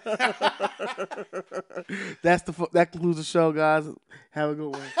 That concludes the show, guys. Have a good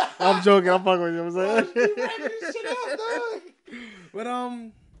one. I'm joking. I'm fucking with you. I'm saying. But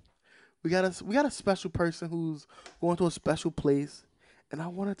we got a special person who's going to a special place. And I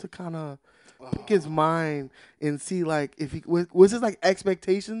wanted to kind of pick his mind and see, like, if he was his like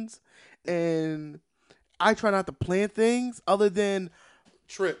expectations. And I try not to plan things other than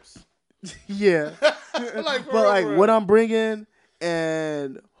trips. Yeah, what I'm bringing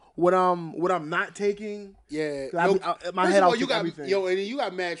and what I'm not taking. Yeah, my head out. You got everything. And then you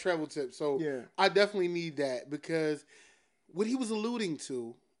got mad travel tips. So I definitely need that because what he was alluding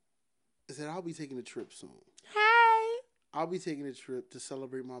to is that I'll be taking a trip soon. I'll be taking a trip to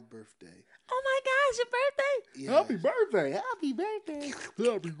celebrate my birthday. Oh my gosh, your birthday! Yeah. Happy birthday! Happy birthday!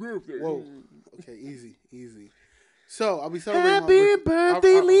 Happy birthday! Whoa. Okay, easy. So I'll be celebrating Happy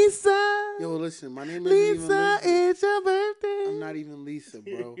birthday, Lisa! Yo, listen, my name isn't even Lisa. It's your birthday. I'm not even Lisa,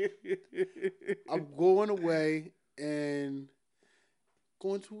 bro. I'm going away and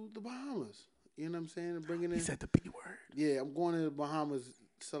going to the Bahamas. You know what I'm saying? And bringing in. He said the B word. Yeah, I'm going to the Bahamas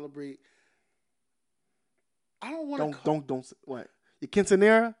to celebrate. I don't want to. Don't. What? Your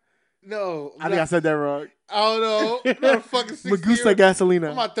quinceanera? No, I think I said that wrong. I don't know. I'm not a fucking 16 Magusa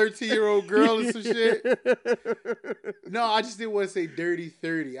Gasolina. I'm my 13-year-old girl and some shit. No, I just didn't want to say dirty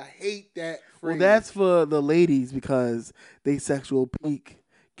 30. I hate that phrase. Well, that's for the ladies because they sexual peak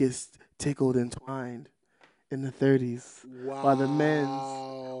gets tickled and twined in the 30s, wow. while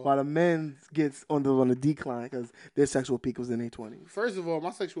the men's gets on the decline because their sexual peak was in their 20s. First of all,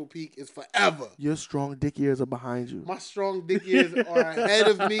 my sexual peak is forever. Your strong dick years are behind you. My strong dick years are ahead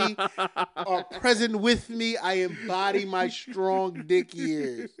of me, are present with me. I embody my strong dick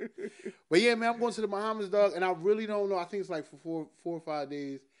years. But yeah, man, I'm going to the Bahamas, dog, and I really don't know. I think it's like for 4 or 5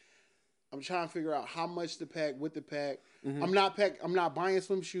 days. I'm trying to figure out how much to pack, what to pack. Mm-hmm. I'm not buying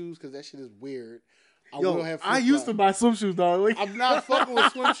swim shoes because that shit is weird. I used to buy swim shoes, dog. Like, I'm not fucking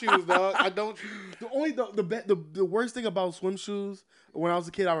with swim shoes, dog. I don't. The worst thing about swim shoes when I was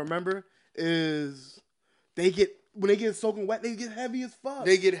a kid, I remember, is when they get soaking wet, they get heavy as fuck.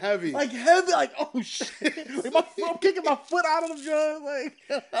 They get heavy, like oh shit! Like I'm kicking my foot out of them, John.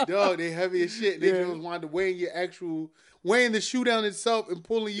 Like, dog, they heavy as shit. They just wanted to weighing the shoe down itself and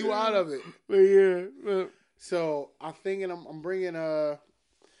pulling you out of it. Yeah. So I'm thinking I'm bringing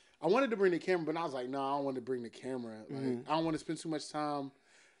I wanted to bring the camera, but I was like, no, I don't want to bring the camera. Like, I don't want to spend too much time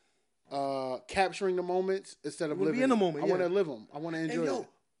capturing the moments instead of living. Be in the moment. I want to live them. I want to enjoy it.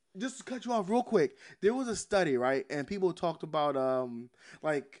 Just to cut you off real quick, there was a study, right? And people talked about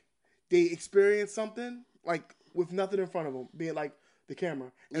like they experienced something like with nothing in front of them, being like the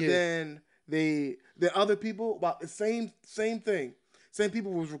camera, and then the other people about the same thing. Same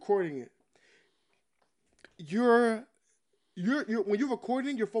people was recording it. You're when you're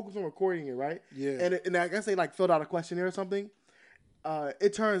recording, you're focused on recording it, right? Yeah. And I guess they like filled out a questionnaire or something.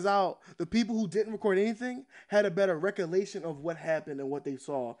 It turns out the people who didn't record anything had a better recollection of what happened and what they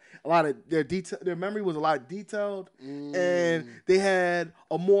saw. A lot of their memory was a lot detailed, and they had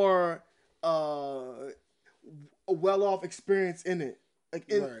a more a well-off experience in it,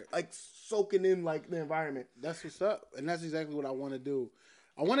 like soaking in like the environment. That's what's up, and that's exactly what I want to do.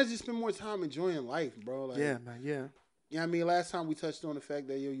 I want to just spend more time enjoying life, bro. Like, yeah, man, yeah. You know what I mean? Last time we touched on the fact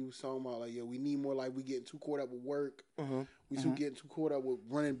that, you was talking about, like, we need more, like, we getting too caught up with work. We getting too caught up with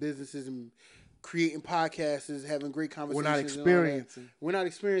running businesses and creating podcasts, having great conversations. We're not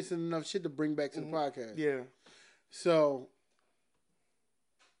experiencing enough shit to bring back to the podcast. Yeah. So,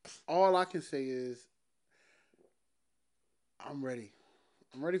 all I can say is, I'm ready.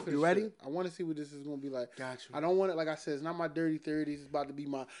 I'm ready for this. You ready? Shit. I want to see what this is going to be like. Got you. I don't want it, like I said, it's not my dirty 30s. It's about to be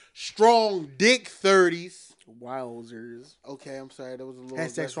my strong dick 30s. Wowzers. Okay, I'm sorry. That was a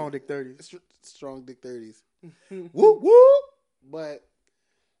little # strong dick 30s. Strong dick 30s. Woo, woo. But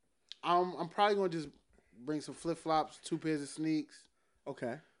I'm probably going to just bring some flip-flops, 2 pairs of sneaks.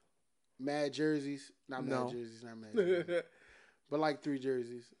 Okay. Mad jerseys. Not mad jerseys. But like 3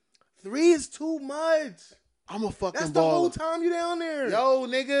 jerseys. 3 is too much. I'm a fucking That's baller. the whole time you down there. Yo,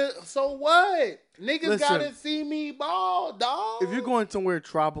 nigga, so what? Niggas gotta see me ball, dog. If you're going somewhere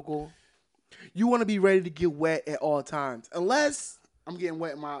tropical, you want to be ready to get wet at all times. Unless I'm getting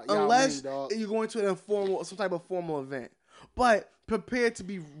wet in my dog. You're going to some type of formal event. But prepare to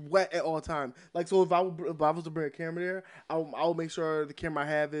be wet at all times. Like, so if I was to bring a camera there, I will make sure the camera I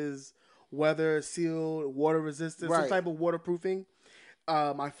have is weather sealed, water resistant, some type of waterproofing.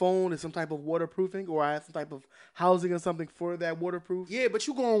 My phone is some type of waterproofing, or I have some type of housing or something for that waterproof. Yeah, but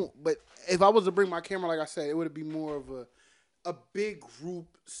but if I was to bring my camera, like I said, it would be more of a big group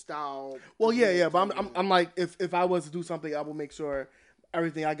style. Well, yeah, but I'm like, if I was to do something, I will make sure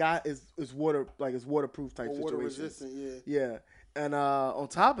everything I got is water, like it's waterproof type situation. Water resistant, yeah. And on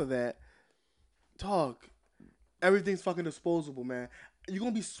top of that, dog, everything's fucking disposable, man. You're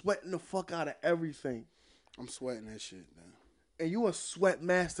gonna be sweating the fuck out of everything. I'm sweating that shit, man. And you a sweat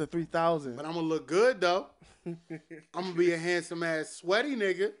master 3000. But I'm gonna look good though. I'm gonna be a handsome ass sweaty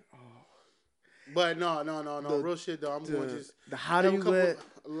nigga. But no, real shit though. I'm going to just the hotter you get,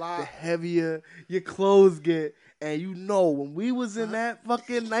 the heavier your clothes get. And you know, when we was in that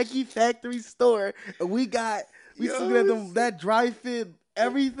fucking Nike factory store and we still get that dry fit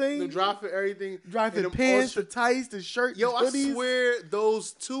everything. The dry fit everything. Dry fit pants, the tights, the shirt, the hoodies. I swear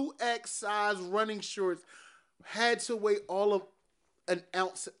those 2X size running shorts had to weigh all of an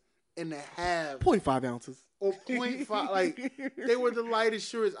ounce and a half. 0.5 ounces. Or 0.5. Like, they were the lightest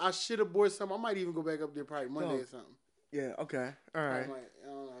shorts. I should have bought some. I might even go back up there probably Monday or something. Yeah, okay. All right. I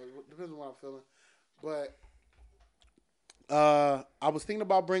don't know. Depends on what I'm feeling. But I was thinking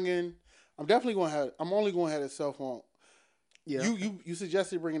about bringing... I'm only going to have a cell phone. Yeah. You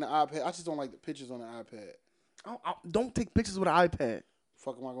suggested bringing the iPad. I just don't like the pictures on the iPad. Don't take pictures with an iPad.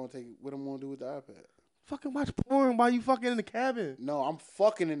 Fuck am I going to take? What am I going to do with the iPad? Fucking watch porn while you fucking in the cabin. No, I'm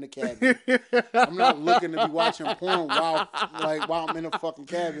fucking in the cabin. I'm not looking to be watching porn while I'm in a fucking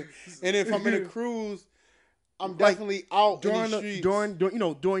cabin. And if I'm in a cruise, I'm definitely out in the streets.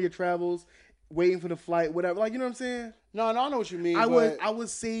 During your travels, waiting for the flight, whatever. Like, you know what I'm saying? No, I know what you mean. I would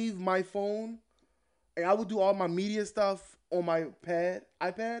save my phone, and I would do all my media stuff on my iPad,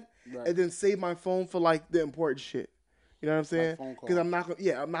 right. and then save my phone for like the important shit. You know what I'm saying? Because I'm not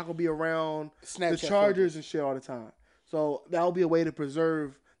gonna be around Snapchat the chargers and shit all the time. So that'll be a way to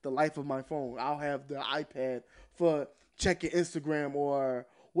preserve the life of my phone. I'll have the iPad for checking Instagram or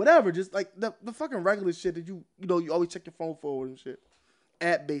whatever. Just like the fucking regular shit that you always check your phone for and shit.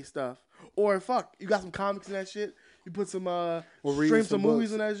 App based stuff. Or you got some comics in that shit. You put some stream some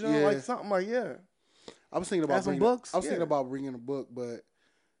movies in that genre, like something like I was thinking about thinking about bringing a book, but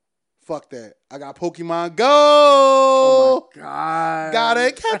fuck that. I got Pokemon Go. Oh my god!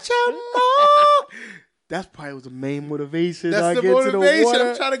 Gotta catch 'em all. That's probably was the main motivation. That's the motivation.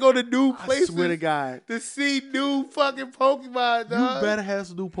 I'm trying to go to new places. I swear to God, to see new fucking Pokemon. Dog. You better have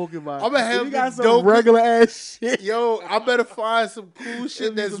some new Pokemon. I'm gonna have you got some regular ass shit. Yo, I better find some cool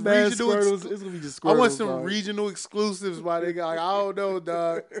shit that's regional. It's gonna be just Squirtles, I want some regional exclusives, my nigga. Like, I don't know,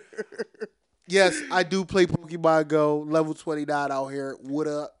 dog. Yes, I do play Pokemon Go. Level 29 out here. What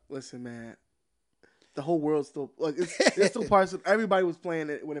up? Listen, man. The whole world still it's still parts of everybody was playing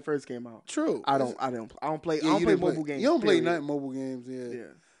it when it first came out. True. I don't play mobile games. You don't play nothing mobile games,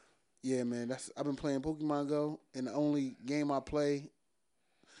 Yeah, man. I've been playing Pokemon Go, and the only game I play,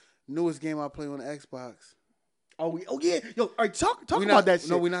 newest game I play on the Xbox. Oh yeah. Yo, all right, talk about that shit.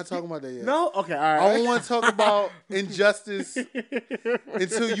 No, we're not talking about that yet. No? Okay, all right. I don't want to talk about Injustice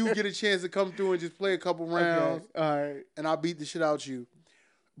until you get a chance to come through and just play a couple rounds. Okay, all right. And I'll beat the shit out you.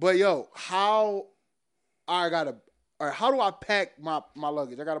 But yo, how do I pack my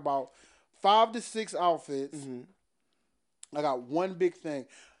luggage? I got about 5 to 6 outfits. Mm-hmm. I got one big thing.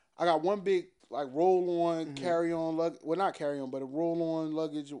 I got one big like roll on, carry on luggage. Well, not carry on, but a rolling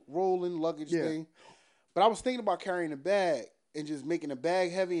luggage thing. But I was thinking about carrying a bag and just making the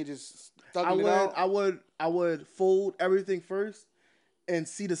bag heavy and just thugging it out. I would fold everything first and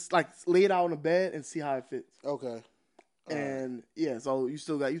see lay it out on the bed and see how it fits. Okay. And so you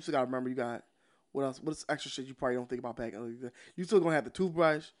still got to remember you got what else? What's extra shit you probably don't think about packing? You still gonna have the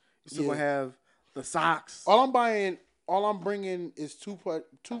toothbrush. You still gonna have the socks. All I'm bringing is toothbrush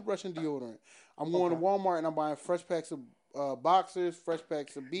and deodorant. I'm going to Walmart and I'm buying fresh packs of boxers, fresh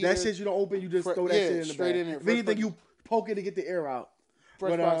packs of beaters. That shit you don't open, you just throw that shit in the straight bag. in there. If anything, you poke it to get the air out.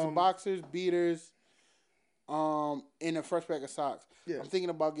 Fresh packs of boxers, beaters, and a fresh pack of socks. Yeah. I'm thinking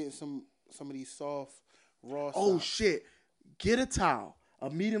about getting some of these soft, raw socks. Oh, shit. Get a towel. A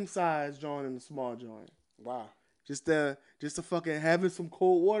medium-sized joint and a small joint. Wow. Just to fucking having some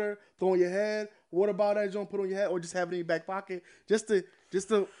cold water, throw on your head, water bottle that joint, put on your head, or just have it in your back pocket, just to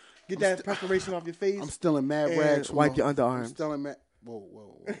get that perspiration off your face. I'm still in mad rags. Wipe your underarms. I'm still in mad.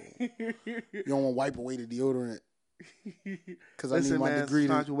 Whoa. You don't want to wipe away the deodorant. Because I need my degree.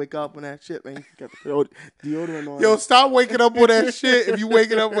 Sometimes you wake up on that shit, man. You got the deodorant on. Yo, stop waking up with that shit if you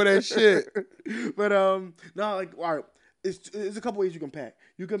waking up with that shit. But no, like, all right. It's a couple ways you can pack.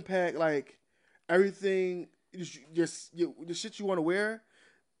 You can pack like everything, just the shit you want to wear.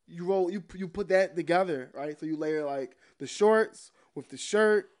 You put that together, right? So you layer like the shorts with the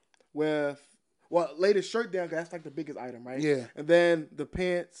shirt lay the shirt down because that's like the biggest item, right? Yeah. And then the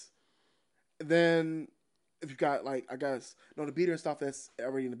pants. And then if you got the beater and stuff that's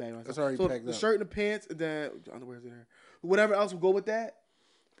already in the bag. Right? That's already packed up. The shirt and the pants, and then the underwear's in there. Whatever else will go with that.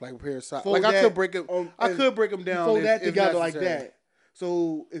 Like a pair of socks. Like I could break them. I could break them down. Fold that together like necessary. that.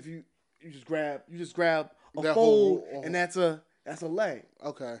 So if you just grab a that fold, and that's a lay.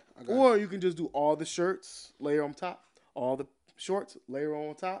 Okay. Or you can just do all the shirts, layer on top. All the shorts, layer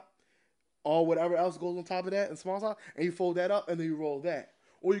on top. All whatever else goes on top of that in small size, and you fold that up, and then you roll that.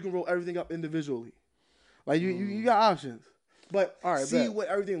 Or you can roll everything up individually. Like you got options. But see what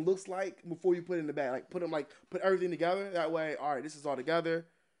everything looks like before you put it in the bag. Like put everything together. That way, all right, this is all together.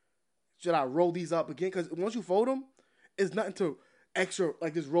 Should I roll these up again? Because once you fold them, it's nothing to extra,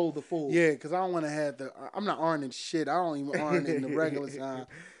 like just roll the fold. Yeah, because I don't want to have I'm not ironing shit. I don't even iron it in the regular time.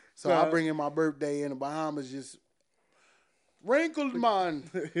 So I bring in my birthday in the Bahamas, just wrinkled, man.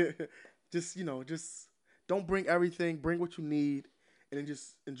 Just don't bring everything. Bring what you need, and then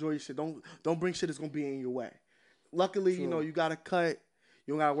just enjoy your shit. Don't bring shit that's gonna be in your way. Luckily, True. You got to cut.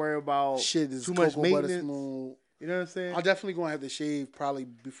 You don't got to worry about shit is too much maintenance. Smooth. You know what I'm saying? I'm definitely gonna have to shave probably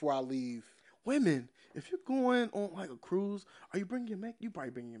before I leave. Women, if you're going on like a cruise, are you bringing your makeup? You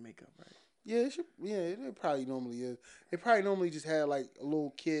probably bring your makeup, right? Yeah, it should. Yeah, it probably normally is. They probably normally just had like a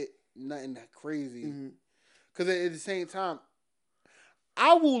little kit nothing crazy. Mm-hmm. Because at the same time,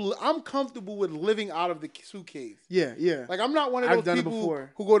 I'm comfortable with living out of the suitcase. Yeah, yeah. Like I'm not one of I've those done it people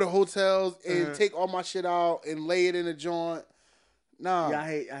before. who go to hotels and Uh-huh. take all my shit out and lay it in a joint. Nah, Yeah, I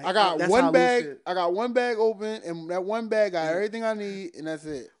hate I got that's how I one lose bag. shit. I got one bag open, and that one bag got Yeah. everything I need, and that's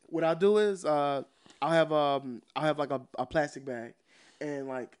it. What I'll do is I'll have like a plastic bag, and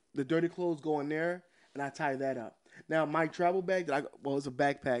like the dirty clothes go in there, and I tie that up. Now my travel bag it's a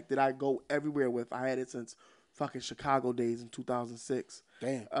backpack that I go everywhere with. I had it since fucking Chicago days in 2006.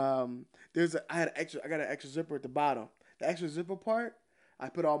 Damn. I got an extra zipper at the bottom. The extra zipper part, I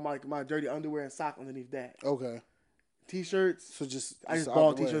put all my dirty underwear and sock underneath that. Okay. T-shirts. So just I just out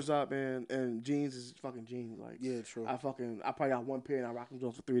ball the way. T-shirts up and jeans is fucking jeans. Like Yeah, true. I probably got one pair and I rock them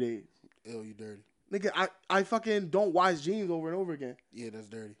joints for 3 days. Ew, you dirty. Nigga, I fucking don't wash jeans over and over again. Yeah, that's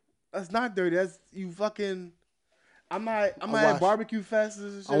dirty. That's not dirty. That's you fucking. I'm not wash. at barbecue fests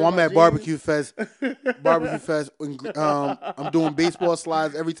and shit. Oh, I'm my at jeans. barbecue fest. Barbecue fest. I'm doing baseball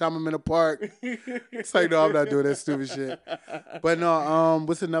slides every time I'm in a park. It's like, no, I'm not doing that stupid shit. But no,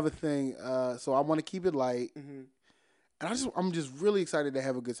 what's another thing? So I want to keep it light, Mhm. and I'm just really excited to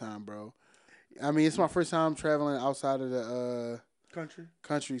have a good time, bro. I mean, it's my first time traveling outside of the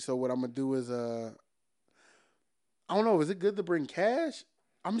country. So what I'm gonna do is I don't know. Is it good to bring cash?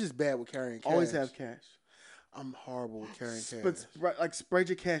 I'm just bad with carrying cash. Always have cash. I'm horrible with carrying cash. But spread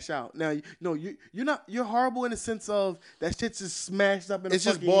your cash out. Now you're not. You're horrible in the sense of that shit's just smashed up in. It's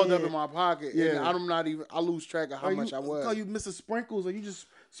just balled up in my pocket. Yeah. And I'm not even. I lose track of how much I was. Oh, you Mr. Sprinkles? Are you just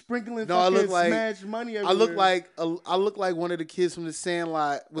sprinkling? No, I fucking look like smashed money. I look like one of the kids from the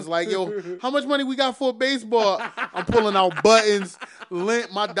Sandlot was like, "Yo, how much money we got for baseball?" I'm pulling out buttons,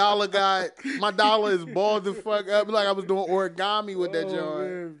 lint. My dollar is balled the fuck up. Like I was doing origami with that joint.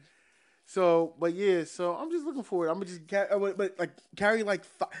 Man. So, but yeah, so I'm just looking forward. I'm gonna just carry like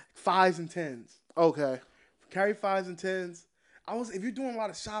fives and tens. Okay. Carry fives and tens. If you're doing a lot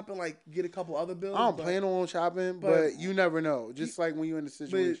of shopping, like get a couple other bills. I don't plan on shopping, but you never know. Just like when you're in the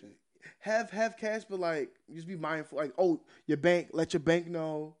situation. Have cash, but like just be mindful. Like, let your bank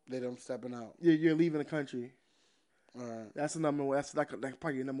know that I'm stepping out. You're leaving the country. All right. That's the number one. That's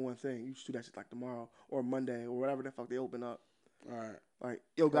probably your number one thing. You should do that shit like tomorrow or Monday or whatever the fuck they open up. All right. Like,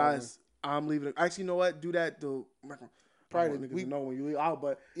 yo, guys, I'm leaving. Actually, you know what? Do that. Probably niggas know when you leave out,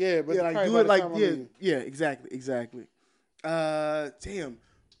 but yeah, but like do it like exactly. Damn.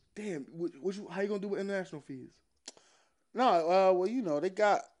 How you gonna do with international fees? No, well, you know they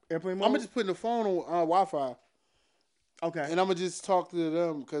got airplane mode. I'm gonna just put the phone on Wi-Fi. Okay. And I'm gonna just talk to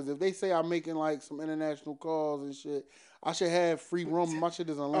them because if they say I'm making like some international calls and shit, I should have free roam. My shit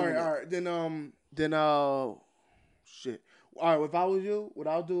is unlimited. All right. Then shit. All right. If I was you, what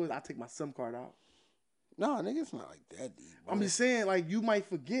I'll do is I'll take my SIM card out. No, nigga, it's not like that deep. Bro. I'm just saying, like you might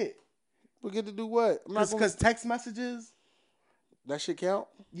forget. Forget to do what? Because text messages. That shit count?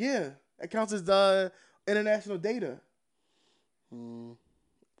 Yeah, it counts as the international data.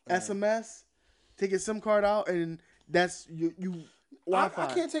 SMS. Take your SIM card out and that's you Wi-Fi.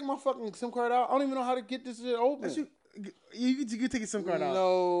 I can't take my fucking SIM card out. I don't even know how to get this shit open. You can take your SIM card out.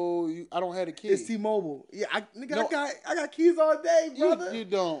 No, I don't have a key. It's T-Mobile. Yeah, I got keys all day, brother. You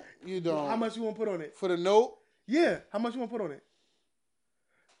don't. How much you want to put on it? For the note? Yeah. How much you want to put on it?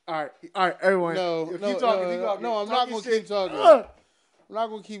 All right, everyone. Keep talking. No, I'm not going to keep talking. I'm not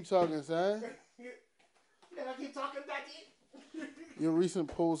going to keep talking, son. Yeah, I keep talking, Daddy. Your recent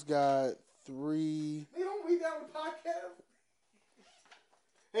post got 3. They don't read that on the podcast.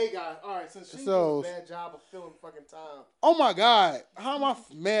 Hey guys, all right. Since she's So, doing a bad job of filling fucking time. Oh my God, how am I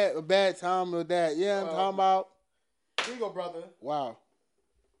mad a bad time with that? Yeah, I'm talking about. Here you go, brother. Wow.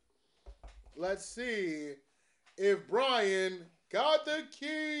 Let's see if Brian got the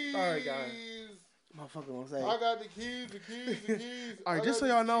keys. All right, guys. Motherfucker gonna say. I got the keys. All right, just so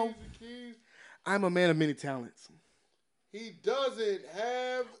y'all know, I'm a man of many talents. He doesn't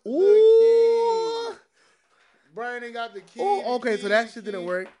have Ooh. the keys. Brian ain't got the keys. Oh, okay, so that shit didn't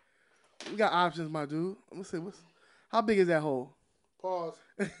work. We got options, my dude. I'm gonna say, how big is that hole? Pause.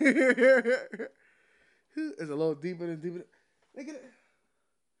 It's a little deeper than deeper. Look at it.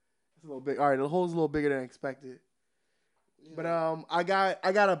 It's a little big. All right, the hole's a little bigger than expected. Yeah. But I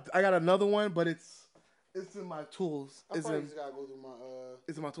got another one, but it's in my tools. I probably just gotta go through my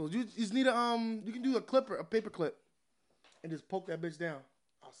It's in my tools. You just need you can do a paper clip, and just poke that bitch down.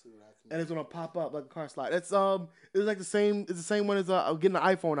 I'll see what I can do. And it's gonna pop up like a car slide. It's like the same. It's the same one as getting the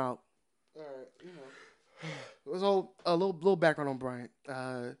iPhone out. All right, you know. So a little background on Brian.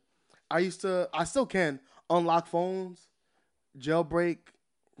 I still can unlock phones, jailbreak,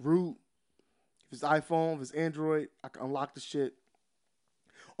 root. If it's iPhone, if it's Android, I can unlock the shit.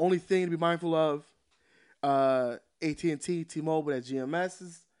 Only thing to be mindful of: AT&T, T-Mobile, at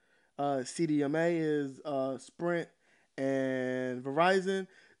GMS's. CDMA is Sprint and Verizon.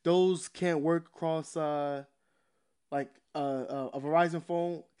 Those can't work across like a Verizon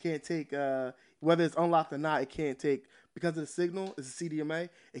phone can't take whether it's unlocked or not. It can't take because of the signal. It's a CDMA.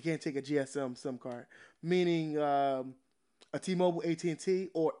 It can't take a GSM SIM card, meaning a T-Mobile, AT&T,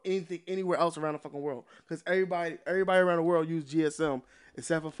 or anything anywhere else around the fucking world. Because everybody around the world use GSM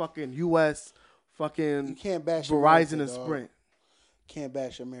except for fucking US, fucking You can't bash Verizon America, and dog. Sprint. Can't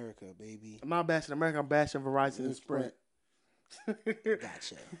bash America, baby. I'm not bashing America. I'm bashing Verizon and Sprint.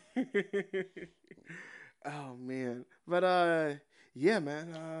 Gotcha. Oh man, but yeah,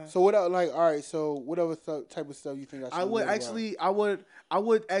 man. So what else? Like, all right. So what other type of stuff you think I should? I would know actually, I would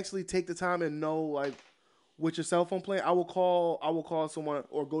actually take the time and know like with your cell phone plan. I will call someone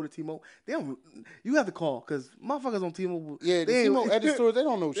or go to T-Mobile. You have to call because motherfuckers on T-Mobile. Yeah, the they T-Mobile at the stores, they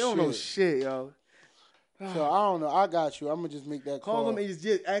don't know They shit. don't know shit, yo. So I don't know. I got you. I'm gonna just make that Call call. them and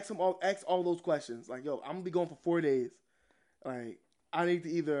just ask all those questions. Like, yo, I'm gonna be gone for 4 days. Like, I need to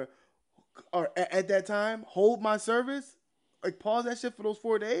either or at that time hold my service, like pause that shit for those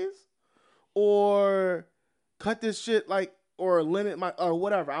 4 days, or cut this shit like or limit my or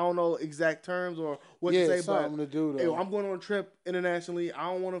whatever. I don't know exact terms or what to say, something but to do hey, though. I'm going on a trip internationally.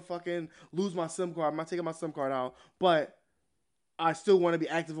 I don't want to fucking lose my SIM card. I'm not taking my SIM card out, but I still want to be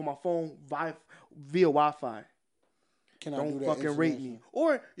active on my phone via Wi-Fi. Can I Don't do that fucking rape me.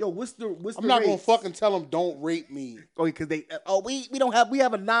 Or yo, what's the I'm not gonna rates? fucking tell them don't rape me. Oh, because we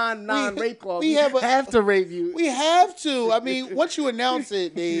have a non-rape clause. we have to rape you. We have to. I mean, once you announce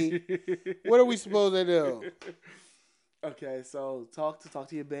it, what are we supposed to do? Okay, so talk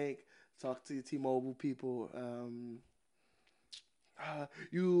to your bank, talk to your T-Mobile people.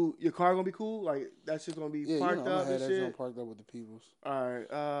 Your car gonna be cool? Like that shit's gonna be parked up and shit. I'm parked up with the peoples. All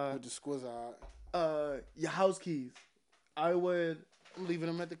right. With the squizzard. Your house keys. I'm leaving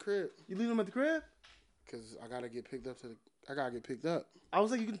them at the crib. You leaving them at the crib? Cause I gotta get picked up. I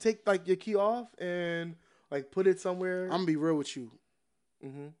was like, you can take like your key off and like put it somewhere. I'm gonna be real with you.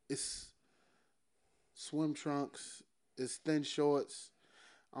 Mm-hmm. It's swim trunks. It's thin shorts.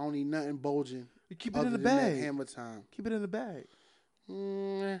 I don't need nothing bulging. You keep it in the bag. Hammer time. Keep it in the bag.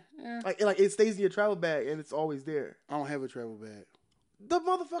 Yeah. Like it stays in your travel bag and it's always there. I don't have a travel bag. The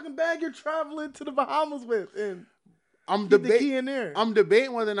motherfucking bag you're traveling to the Bahamas with, and I'm keep the key in there. I'm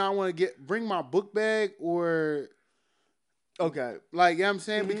debating whether or not I want to bring my book bag or okay, like you know what I'm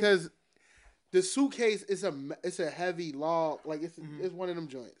saying, because the suitcase is a heavy log, like it's one of them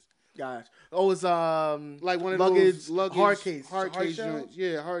joints. Gosh, oh, it's like one of luggage, those luggage hard case joints.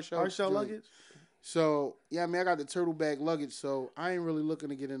 Yeah, hard shell luggage. So yeah, I mean, I got the turtle bag luggage, so I ain't really looking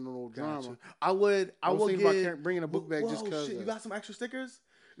to get into no drama. Gotcha. I would think about bringing a book bag just because. You got some extra stickers?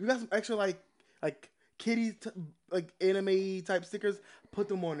 You got some extra like kitty like anime type stickers? Put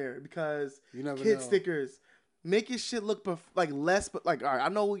them on there because you never kid know. Stickers make your shit look like less, but like all right, I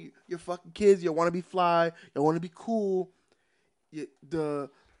know you're fucking kids. You want to be fly. You want to be cool. You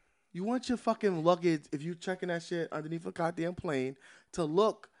want your fucking luggage, if you checking that shit underneath a goddamn plane, to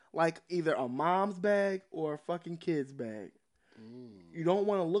look like either a mom's bag or a fucking kid's bag. You don't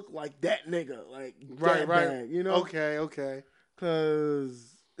want to look like that nigga, like that bag, you know? Okay.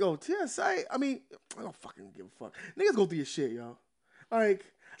 Cause yo, TSA, I mean, I don't fucking give a fuck. Niggas go through your shit, yo. Like,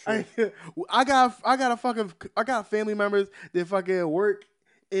 I got family members that fucking work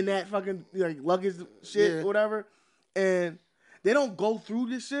in that fucking like luggage shit or whatever, and they don't go through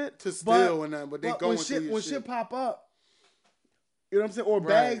this shit to steal and that, but they going through your when shit pop up. You know what I'm saying? Or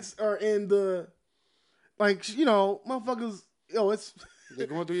bags are in the, like, you know, motherfuckers, yo, it's... They're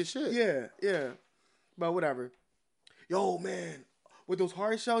going through your shit. Yeah. But whatever. Yo, man, with those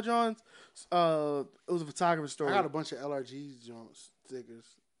hard shell Johns, it was a photographer story. I got a bunch of LRG Jones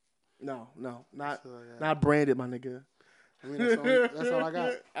stickers. No, not branded, my nigga. I mean, that's all I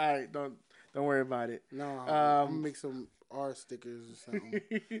got. All right, don't worry about it. No, I'm gonna make some R stickers or something.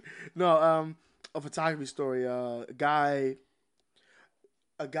 No, a photography story. A guy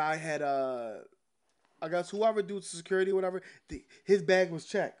had I guess whoever do security or whatever, his bag was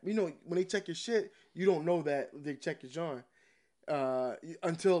checked. You know, when they check your shit, you don't know that they check your John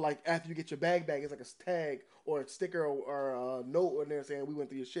until like after you get your bag back. It's like a tag or a sticker or a note in there saying we went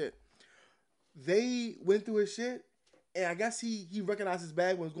through your shit. They went through his shit, and I guess he recognized his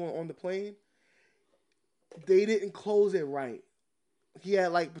bag when it was going on the plane. They didn't close it right. He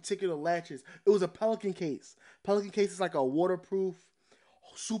had like particular latches. It was a Pelican case. Pelican case is like a waterproof,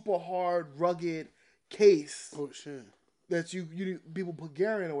 super hard, rugged case. Oh shit! That you people put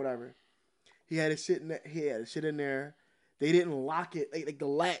gear in or whatever. He had his shit in there. they didn't lock it. Like the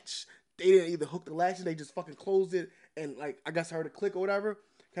latch, they didn't either hook the latch and they just fucking closed it. And like I guess I heard a click or whatever,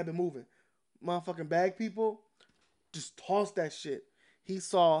 kept it moving. Motherfucking bag people just tossed that shit. He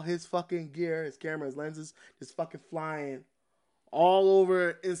saw his fucking gear, his camera, his lenses just fucking flying all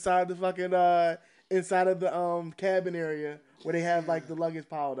over inside the fucking inside of the cabin area where they have like the luggage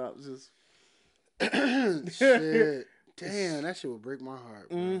piled up. Just Shit. Damn, that shit would break my heart,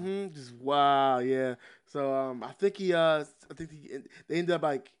 bro. Just wow, yeah. So I think they ended up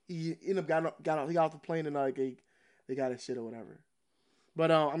like he ended up got off the plane and like they got his shit or whatever.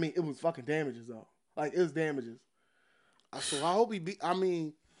 But I mean, it was fucking damages though. Like it was damages. So I hope he be. I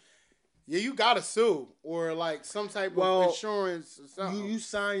mean, yeah, you gotta sue or like some type of insurance or something. You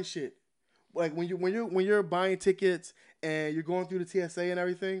sign shit. Like when you're buying tickets and you're going through the TSA and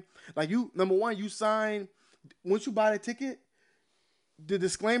everything. Like number one, you sign. Once you buy the ticket, the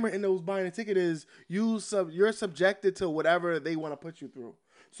disclaimer in those buying a ticket is you're subjected to whatever they want to put you through.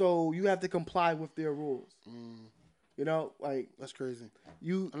 So you have to comply with their rules. You know, like that's crazy.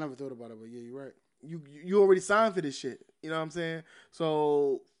 I never thought about it, but yeah, you're right. You already signed for this shit. You know what I'm saying?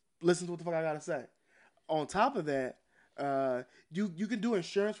 So listen to what the fuck I gotta say. On top of that, you can do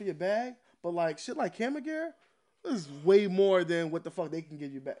insurance for your bag, but like shit like camera gear is way more than what the fuck they can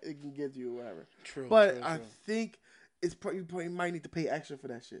give you back. It can give you or whatever. True. But I think you probably might need to pay extra for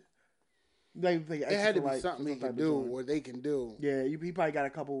that shit. It had to be something he can do or they can do. Yeah, he probably got a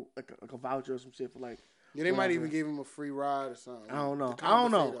couple like a voucher or some shit for like. Yeah, they might even give him a free ride or something. I don't know. I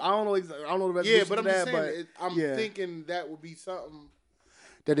don't know the resolution. Yeah, but I'm just saying. I'm thinking that would be something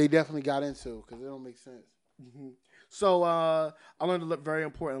that they definitely got into because it don't make sense. Mm-hmm. So I learned a very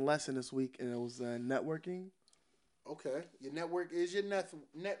important lesson this week, and it was networking. Okay, your network is your net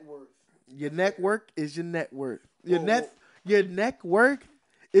worth. Your network is your net worth. Your neck worth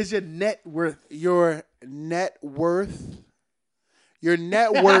is your net worth. Your net worth. Your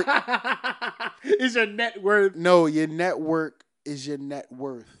network is your net worth. No, your network is your net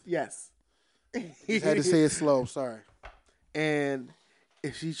worth. Yes. Just had to say it slow. Sorry. And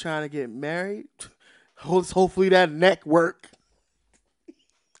if she's trying to get married, hopefully that neck work.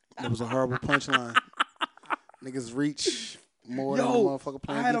 It was a horrible punchline. Niggas reach more than the motherfucker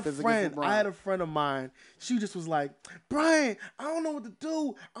playing defense against LeBron. I had a friend of mine. She just was like, Brian, I don't know what to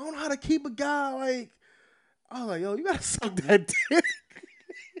do. I don't know how to keep a guy like. I was like, yo, you gotta suck that dick.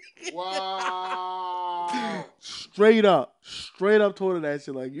 Wow. Straight up told her that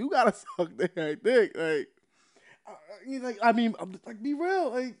shit. Like, you gotta suck that dick. Like, he's like, I mean, I'm just, like, be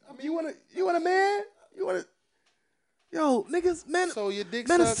real. Like, you want a man? You want to? Yo, niggas, man. So your dick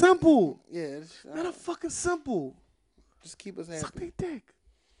men are simple. Yeah, men are fucking simple. Just keep us happy. Suck their dick.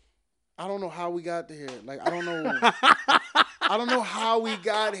 I don't know how we got here. Like, I don't know. I don't know how we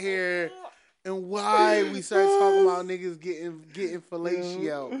got here. And why we started talking about niggas getting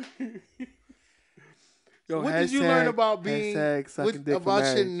fellatio. Yo, what did you learn about being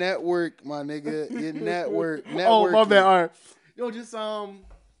about your network, my nigga? Your network. Oh, my bad. All right. Yo, just I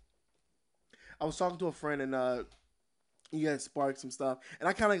was talking to a friend and he had sparked some stuff, and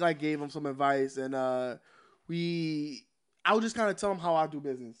I kind of like gave him some advice, and I would just kind of tell him how I do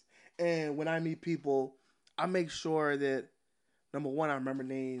business, and when I meet people, I make sure that number one, I remember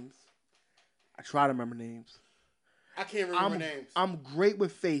names. I try to remember names. I can't remember names. I'm great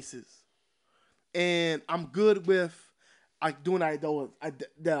with faces. And I'm good with like doing the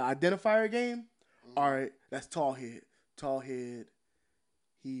identifier game. Mm-hmm. All right, that's Tall Head. Tall Head.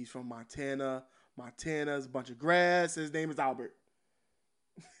 He's from Montana. Montana's a bunch of grass. His name is Albert.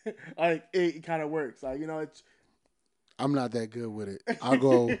 Like it kind of works. Like, you know, I'm not that good with it. I'll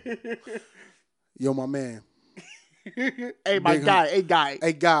go, yo, my man. Hey, my guy.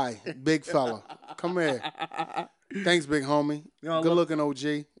 Hey, guy. Big fella. Come here. Thanks, big homie. You know, good looking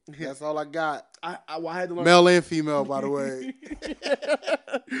OG. That's all I got. I had to learn. Male and female, by the way.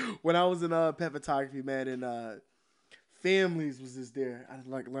 When I was in pet photography, man, and families was just there. I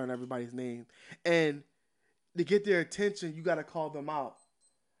like learn everybody's name. And to get their attention, you got to call them out.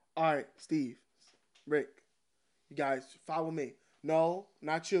 All right, Steve, Rick, you guys follow me. No,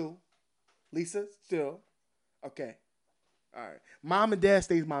 not you. Lisa, still. Okay. All right. Mom and dad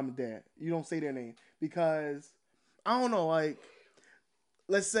stays mom and dad. You don't say their name because I don't know, like,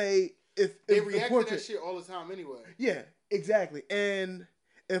 let's say if they react to that shit all the time anyway. Yeah, exactly. And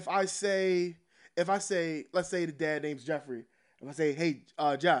if I say, let's say the dad name's Jeffrey. If I say, hey,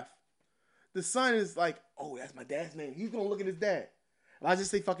 Jeff, the son is like, oh, that's my dad's name. He's gonna look at his dad. If I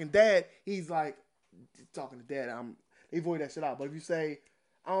just say fucking dad, he's like talking to dad. They void that shit out. But if you say,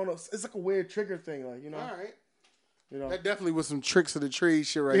 I don't know, it's like a weird trigger thing, like, you know. All right. You know, That definitely was some tricks of the trade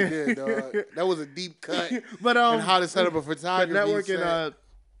shit right there, dog. That was a deep cut. but and how to set up a the photography networking. set.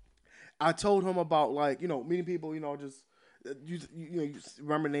 I told him about like meeting people. Just you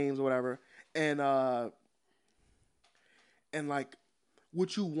remember names or whatever, and like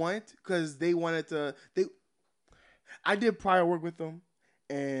what you want because they wanted to. I did prior work with them,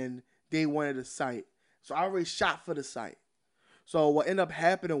 and they wanted a site, so I already shot for the site. So what ended up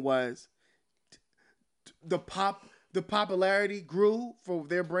happening was the popularity grew for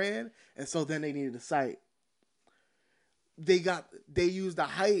their brand, and so then they needed a site. They used the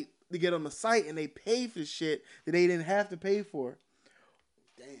hype to get on the site, and they paid for shit that they didn't have to pay for.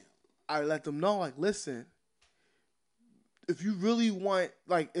 Damn. I let them know, like, listen, if you really want,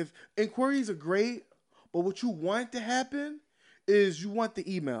 like, if inquiries are great, but what you want to happen is you want the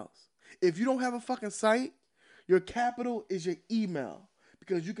emails. If you don't have a fucking site, your capital is your email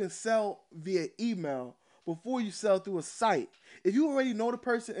because you can sell via email before you sell through a site. If you already know the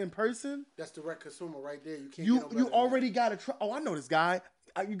person in person, That's direct consumer right there. You can't. you get no better you than already got to I know this guy.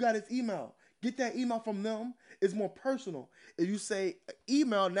 You got his email. Get that email from them. It's more personal. If you say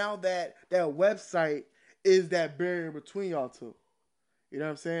email, now that website is that barrier between y'all two. You know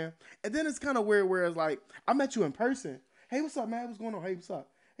what I'm saying? And then it's kind of weird where it's like, I met you in person. Hey, what's up, man? What's going on? Hey, what's up?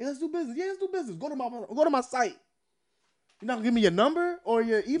 Hey, let's do business. Yeah, let's do business. Go to my site. You're not gonna give me your number or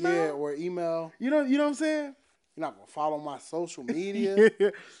your email? Yeah, or email. You know what I'm saying? You're not gonna follow my social media.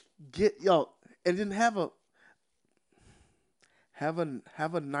 And then have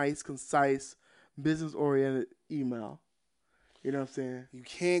a nice, concise, business oriented email. You know what I'm saying? You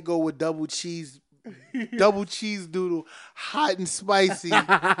can't go with double cheese doodle hot and spicy at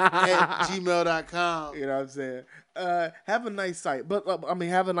gmail.com. You know what I'm saying? Have a nice site, but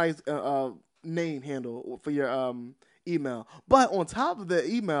have a nice name handle for your email. But on top of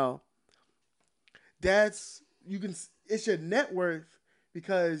the email, it's your net worth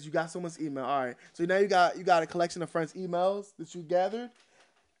because you got someone's email. All right, so now you got a collection of friends' emails that you gathered,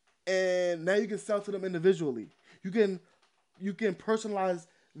 and now you can sell to them individually. You can personalize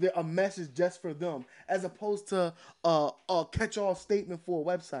a message just for them, as opposed to a catch-all statement for a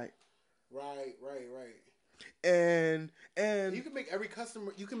website. Right. And you can make every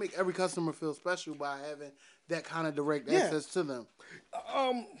customer feel special by having that kind of direct access to them.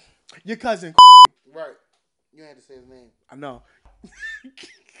 Your cousin. Right. You had to say his name. I know.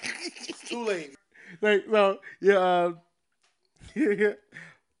 It's too late. Like, so yeah,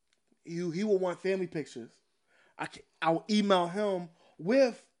 he will want family pictures. I'll email him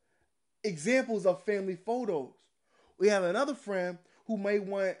with examples of family photos. We have another friend who may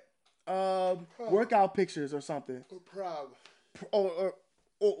want workout pictures or something. Or prob. Or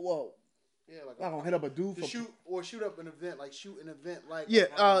well, yeah, like I'm gonna hit up a dude for shoot up an event, like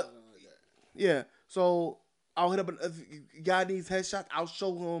yeah, yeah. So I'll hit up if a guy needs headshots. I'll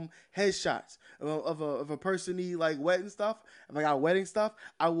show him headshots of a person need like wedding stuff. If I got wedding stuff,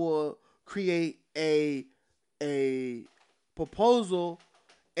 I will create a proposal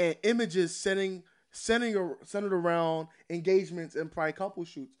and images centered around engagements and probably couple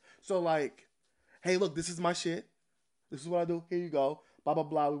shoots. So like, hey, look, this is my shit. This is what I do. Here you go. Blah, blah,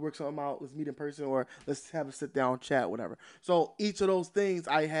 blah. We work something out. Let's meet in person or let's have a sit down chat, whatever. So each of those things,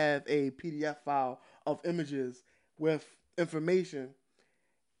 I have a PDF file of images with information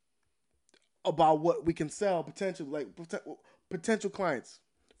about what we can sell potential clients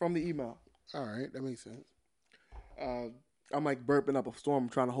from the email. All right, that makes sense. I'm like burping up a storm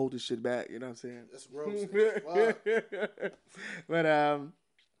trying to hold this shit back. You know what I'm saying? That's gross. But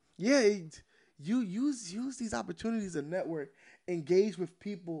yeah, you use these opportunities to network, engage with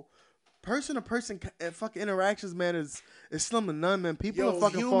people. Person to person fucking interactions, man, is slim to none, man. People are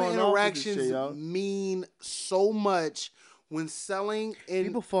fucking falling off with this shit, yo. Mean so much when selling, and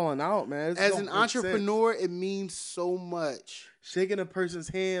people falling out, man. As an entrepreneur, it means so much. Shaking a person's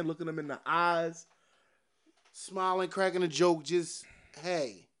hand, looking them in the eyes, smiling, cracking a joke, just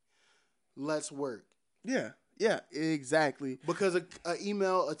hey, let's work. Yeah, exactly. Because a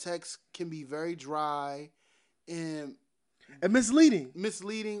email, a text can be very dry and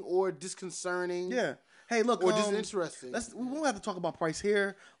misleading or disconcerting. Yeah. Hey, look, or just interesting. We won't have to talk about price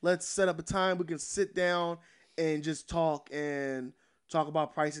here. Let's set up a time we can sit down and just talk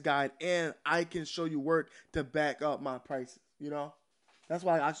about price guide, and I can show you work to back up my prices. You know, that's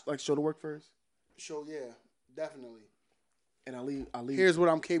why I like show the work first. Show, yeah, definitely. And I leave. Here's what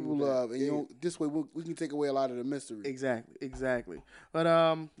I'm capable of, and this way we can take away a lot of the mystery. Exactly. But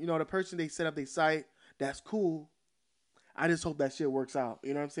the person they set up their site, that's cool. I just hope that shit works out.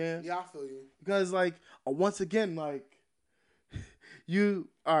 You know what I'm saying? Yeah, I feel you. Because like once again, like you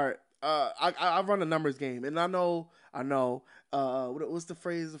are I run a numbers game, and I know. What's the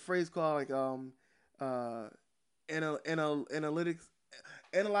phrase? The phrase called like analytics,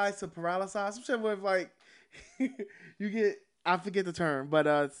 analyze to paralysis. Some shit where like you get. I forget the term,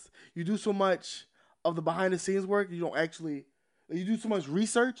 but you do so much of the behind the scenes work, you don't actually. You do so much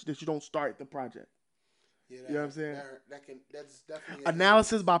research that you don't start the project. Yeah, you know what I'm saying? That's definitely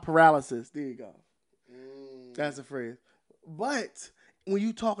analysis by paralysis. There you go. Mm. That's a phrase. But when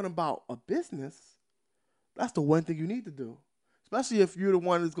you're talking about a business, that's the one thing you need to do. Especially if you're the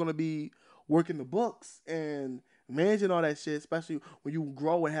one that's going to be working the books and managing all that shit. Especially when you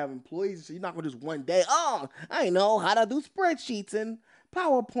grow and have employees. So you're not going to just one day, I know how to do spreadsheets and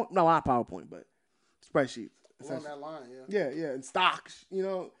PowerPoint. No, not PowerPoint, but spreadsheets. Along that line, yeah. Yeah, and stocks,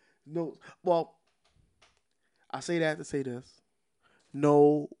 No, well, I say that to say this.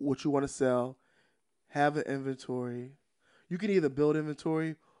 Know what you want to sell. Have an inventory. You can either build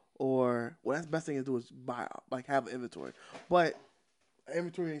inventory or, that's the best thing to do is buy, like have an inventory. But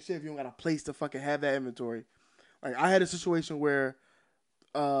inventory ain't shit if you don't got a place to fucking have that inventory. Like I had a situation where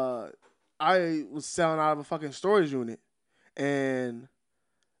I was selling out of a fucking storage unit and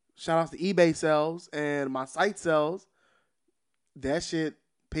shout out to eBay sales and my site sales. That shit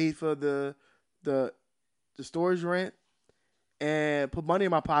paid for the storage rent and put money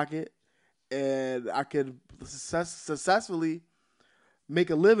in my pocket, and I could successfully make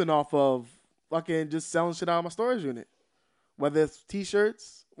a living off of fucking just selling shit out of my storage unit. Whether it's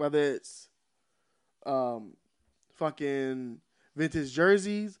t-shirts, whether it's fucking vintage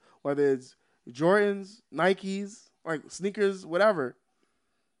jerseys, whether it's Jordans, Nikes, like sneakers, whatever.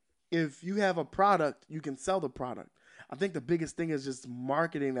 If you have a product, you can sell the product. I think the biggest thing is just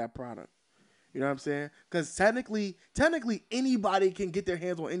marketing that product. You know what I'm saying? Because technically, anybody can get their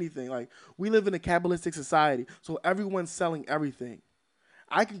hands on anything. Like, we live in a capitalistic society, so everyone's selling everything.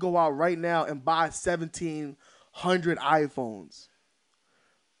 I can go out right now and buy 1,700 iPhones.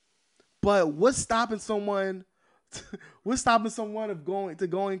 But what's stopping someone? What's stopping someone of going to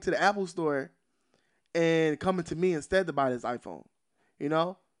the Apple store and coming to me instead to buy this iPhone? You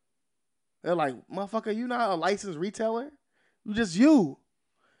know? They're like, motherfucker, you not a licensed retailer? You just you.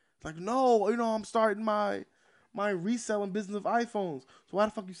 It's like, no, I'm starting my reselling business of iPhones. So why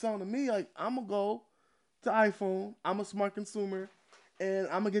the fuck you selling to me? Like, I'm going to go to iPhone. I'm a smart consumer. And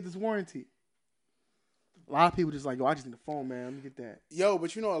I'm going to get this warranty. A lot of people just like, yo, I just need a phone, man. Let me get that. Yo,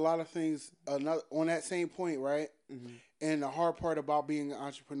 but a lot of things, on that same point, right? Mm-hmm. And the hard part about being an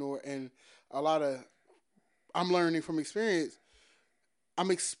entrepreneur and I'm learning from experience, I'm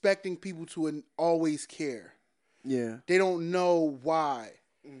expecting people to always care. Yeah. They don't know why.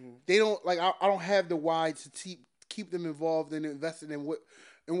 Mm-hmm. They don't, like, I don't have the why to keep them involved and invested in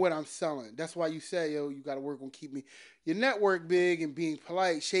what I'm selling. That's why you say, yo, you got to work on keeping your network big and being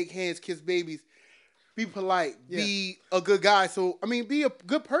polite, shake hands, kiss babies, be polite, be a good guy. So, I mean, be a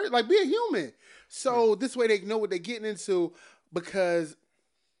good person, like, be a human. So this way they know what they're getting into, because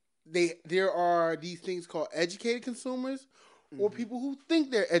there are these things called educated consumers or people who think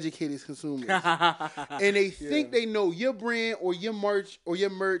they're educated consumers. And they think they know your brand or your merch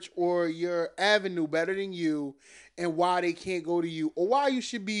or your avenue better than you, and why they can't go to you, or why you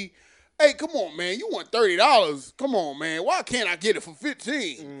should be, hey, come on, man, you want $30. Come on, man. Why can't I get it for $15?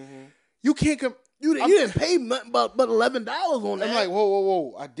 Mm-hmm. You can't come. You didn't pay nothing but $11 on that. I'm like,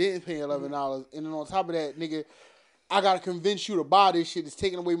 whoa. I didn't pay $11. And then on top of that, nigga, I got to convince you to buy this shit. It's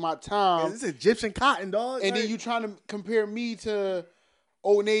taking away my time. This is Egyptian cotton, dog. And then you trying to compare me to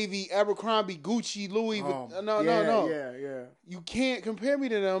Old Navy, Abercrombie, Gucci, Louis. No. Yeah. You can't compare me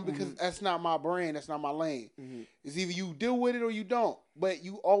to them because that's not my brand. That's not my lane. Mm-hmm. It's either you deal with it or you don't. But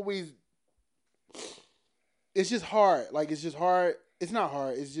you always... It's just hard. Like, it's just hard. It's not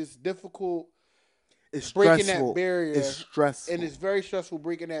hard. It's just difficult. It's breaking stressful. That barrier. It's stressful. And it's very stressful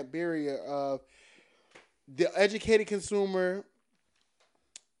breaking that barrier of the educated consumer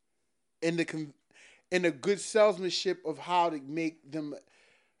and the good salesmanship of how to make them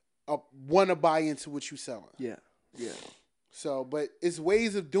want to buy into what you're selling. Yeah. So, but it's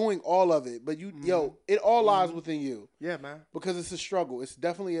ways of doing all of it. But it all lies within you. Yeah, man. Because it's a struggle. It's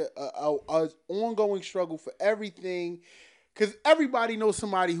definitely a ongoing struggle for everything. Because everybody knows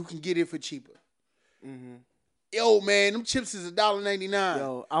somebody who can get it for cheaper. Mm-hmm. Yo, man, them chips is $1.99.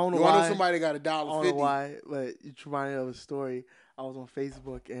 Yo, I don't know why. I know somebody got $1.50. I don't know why, but you reminded me of a story. I was on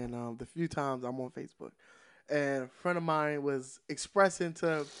Facebook, and the few times I'm on Facebook, and a friend of mine was expressing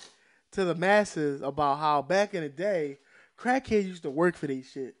to the masses about how back in the day, crackheads used to work for these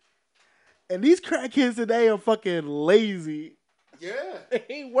shit. And these crackheads today are fucking lazy. Yeah.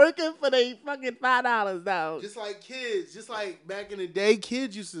 They working for they fucking $5 now. Just like kids, just like back in the day,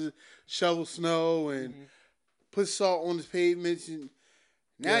 kids used to shovel snow and put salt on the pavements. And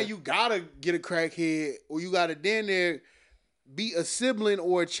now you gotta get a crackhead, or you gotta then there be a sibling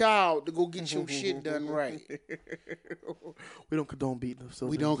or a child to go get your shit done right. We don't condone beating them. So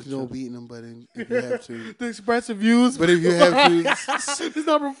We don't condone beating them, but if you have to, the expressive views. but if you have to, Does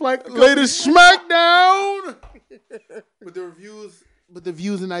not reflect the latest SmackDown. But the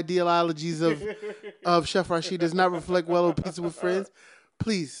views and ideologies of Chef Rashid does not reflect Well on Pizza with Friends.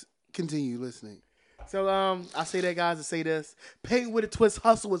 Please continue listening. So I say that, guys, to say this. Painting with a Twist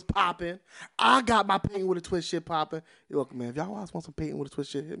hustle is popping. I got my Painting with a Twist shit popping. Look, man, if y'all guys want some Painting with a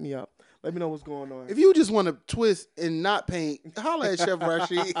Twist shit, hit me up. Let me know what's going on. If you just want to twist and not paint, holla at Chef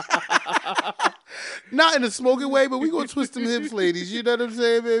Rashid. Not in a smoking way, but we gonna twist them hips, ladies. You know what I'm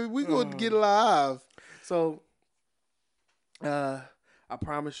saying, baby? We gonna get alive. So I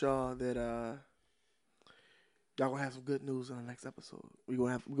promise y'all that y'all gonna have some good news on the next episode.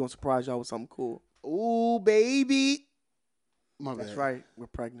 We're gonna surprise y'all with something cool. Ooh, baby. That's right. We're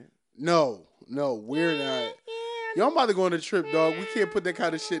pregnant. No, we're not. Yo, I'm about to go on a trip, dog. We can't put that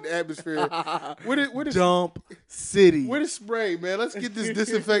kind of shit in the atmosphere. Where the Dump City. Where the spray, man? Let's get this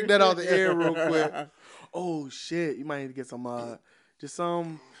disinfect that out the air real quick. Oh shit! You might need to get some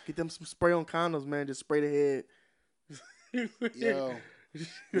get them some spray on condoms, man. Just spray the head. Yo.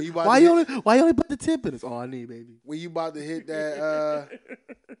 Why you only put the tip in? It's all I need, baby. When you about to hit that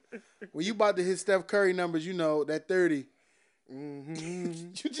when you about to hit Steph Curry numbers, you know, that 30. You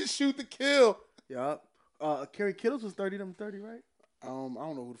just shoot the kill. Yup. Kerry Kittles was 30, them 30, right? I don't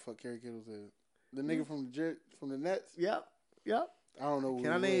know who the fuck Kerry Kittles is. The nigga from the Nets? Yep. I don't know who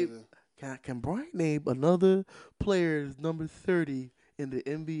Can I he name can Brian name another player's number 30 in the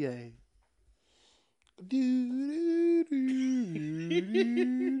NBA?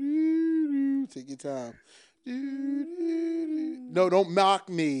 Take your time. No, don't mock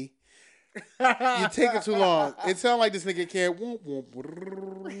me. You're taking too long. It sounds like this nigga can't.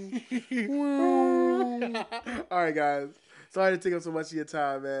 All right, guys. Sorry to take up so much of your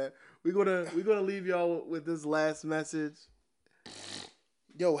time, man. We're gonna leave y'all with this last message.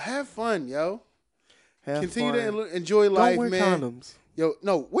 Yo, have fun, yo. Continue fun. to enjoy life, Don't wear man. condoms. Yo,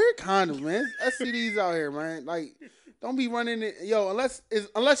 no, wear condoms, man. STDs out here, man. Like, don't be running it. Yo, unless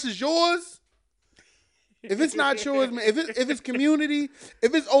it's yours. If it's not yours, man. If it's community,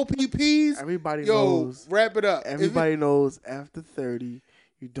 if it's OPPs, Everybody yo, knows. wrap it up. Everybody knows after 30,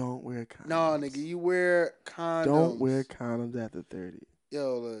 you don't wear condoms. No, nigga, you wear condoms. Don't wear condoms after 30.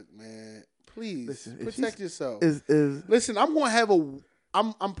 Yo, look, man. Please Listen, protect yourself. Is Listen, I'm gonna have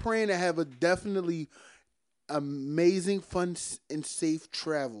I'm praying to have a definitely amazing, fun, and safe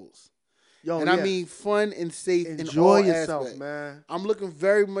travels. yo, And yeah. I mean fun and safe in enjoy all yourself, aspects. man. I'm looking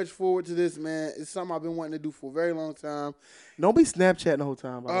very much forward to this, man. It's something I've been wanting to do for a very long time. Don't be Snapchatting the whole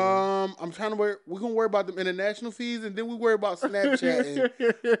time. By the way. I'm trying to we're gonna worry about them international fees, and then we worry about Snapchatting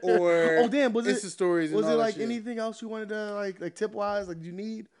or Oh damn! Was Insta it stories? was and it all like that shit. anything else you wanted to like tip wise like you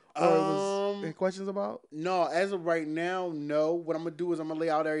need or was any questions about? No, as of right now, no. What I'm gonna do is I'm gonna lay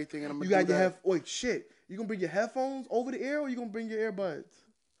out everything, and I'm gonna You got do your that. wait shit. You gonna bring your headphones over the air or you gonna bring your earbuds?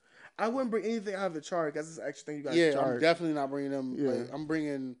 I wouldn't bring anything out of the charge. That's the extra thing you got to Yeah, charge. I'm definitely not bringing them. Yeah. Like, I'm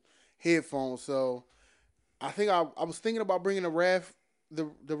bringing headphones. So I think I was thinking about bringing the Wraith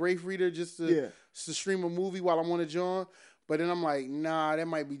reader just to stream a movie while I'm on the John. But then I'm like, nah, that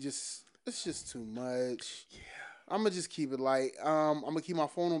might be it's just too much. Yeah. I'm gonna just keep it light. I'm gonna keep my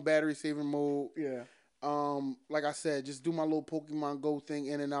phone on battery saving mode. Yeah. Like I said, just do my little Pokemon Go thing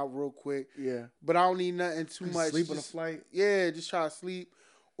in and out real quick. Yeah. But I don't need nothing too Just much. sleep on a flight. Yeah, just try to sleep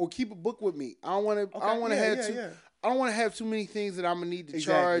or keep a book with me. I don't want to. I don't want to have I don't want to have too many things that I'm gonna need to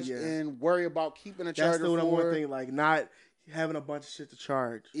charge and worry about keeping a charger. That's the for. number one thing, like not having a bunch of shit to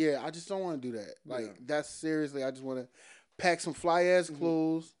charge. Yeah, I just don't want to do that. Like that's seriously. I just want to pack some fly ass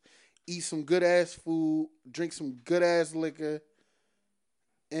clothes, eat some good ass food, drink some good ass liquor,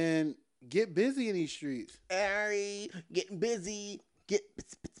 and get busy in these streets. Harry, getting busy. Get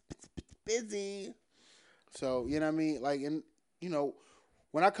busy. So, you know what I mean? Like, and, you know,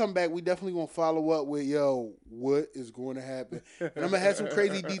 when I come back, we definitely going to follow up with, yo, what is going to happen? And I'm going to have some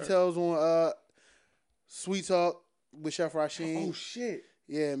crazy details on Sweet Talk with Chef Rashid. Oh, shit.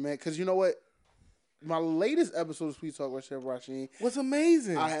 Yeah, man. Because you know what? My latest episode of Sweet Talk with Chef Rashid was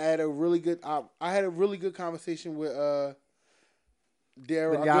amazing. I had a really good conversation with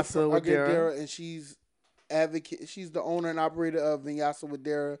Dara, Vinyasa with Dara, and she's the owner and operator of Vinyasa with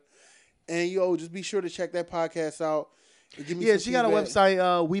Dara. And yo, just be sure to check that podcast out. Give me Yeah, some she got a feedback. website,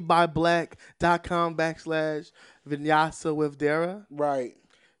 webuyBlack.com/Vinyasa with Dara. Right.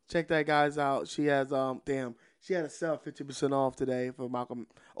 Check that guys out. She has she had a sell 50% off today for Malcolm.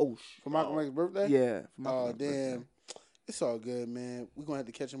 For Malcolm X's birthday? Yeah. For Malcolm Oh, X's damn. birthday. It's all good, man. We're going to have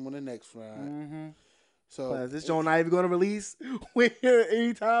to catch him on the next Friday. Mm-hmm. So Plus, this joint not even going to release when here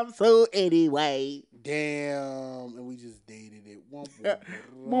anytime soon anyway. damn. And we just dated it. Boom,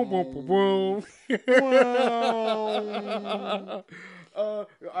 boom, boom, boom. All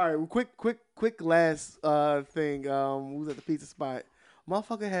right, well, quick last thing. Who was at the pizza spot?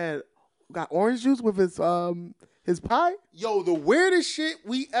 Motherfucker got orange juice with his pie. Yo, the weirdest shit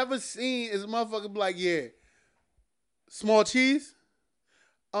we ever seen is a motherfucker be like, yeah, small cheese.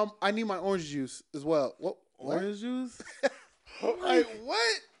 I need my orange juice as well. What? Orange juice? Like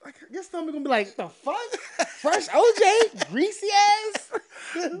what? I guess somebody gonna be like, the fuck? Fresh OJ? Greasy ass?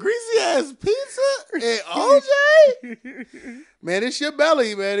 Greasy ass pizza and OJ? Man, it's your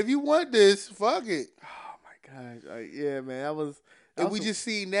belly, man. If you want this, fuck it. Oh my gosh. Yeah, man. That was And we just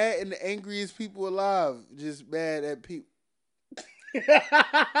seen that and the angriest people alive, just mad at people.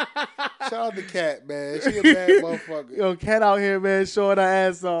 Shout out to Kat, man. She a bad motherfucker. Yo, Cat out here, man, showing her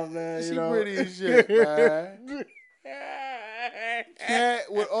ass off, man. She pretty as shit, man. Cat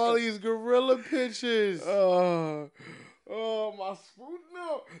with all these gorilla pictures. Oh, my spoon.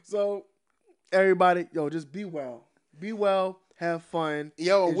 No. So, everybody, just be well. Be well. Have fun.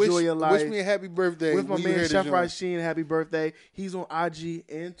 Yo, enjoy your life. Wish me a happy birthday. With my when you man hear Chef this joint. Rasheen, happy birthday. He's on IG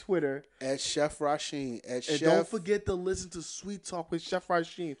and Twitter. At Chef Rasheen. At And Chef. don't forget to listen to Sweet Talk with Chef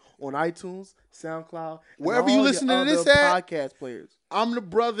Rasheen on iTunes, SoundCloud, and Wherever all you listen your to this other at. podcast players. I'm the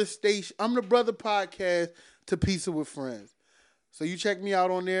brother station. I'm the brother podcast to Pizza with Friends. So you check me out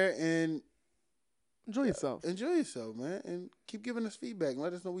on there and Enjoy yourself. enjoy yourself, man. And keep giving us feedback and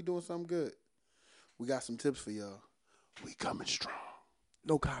let us know we doing something good. We got some tips for y'all. We coming strong.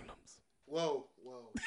 No condoms. Whoa.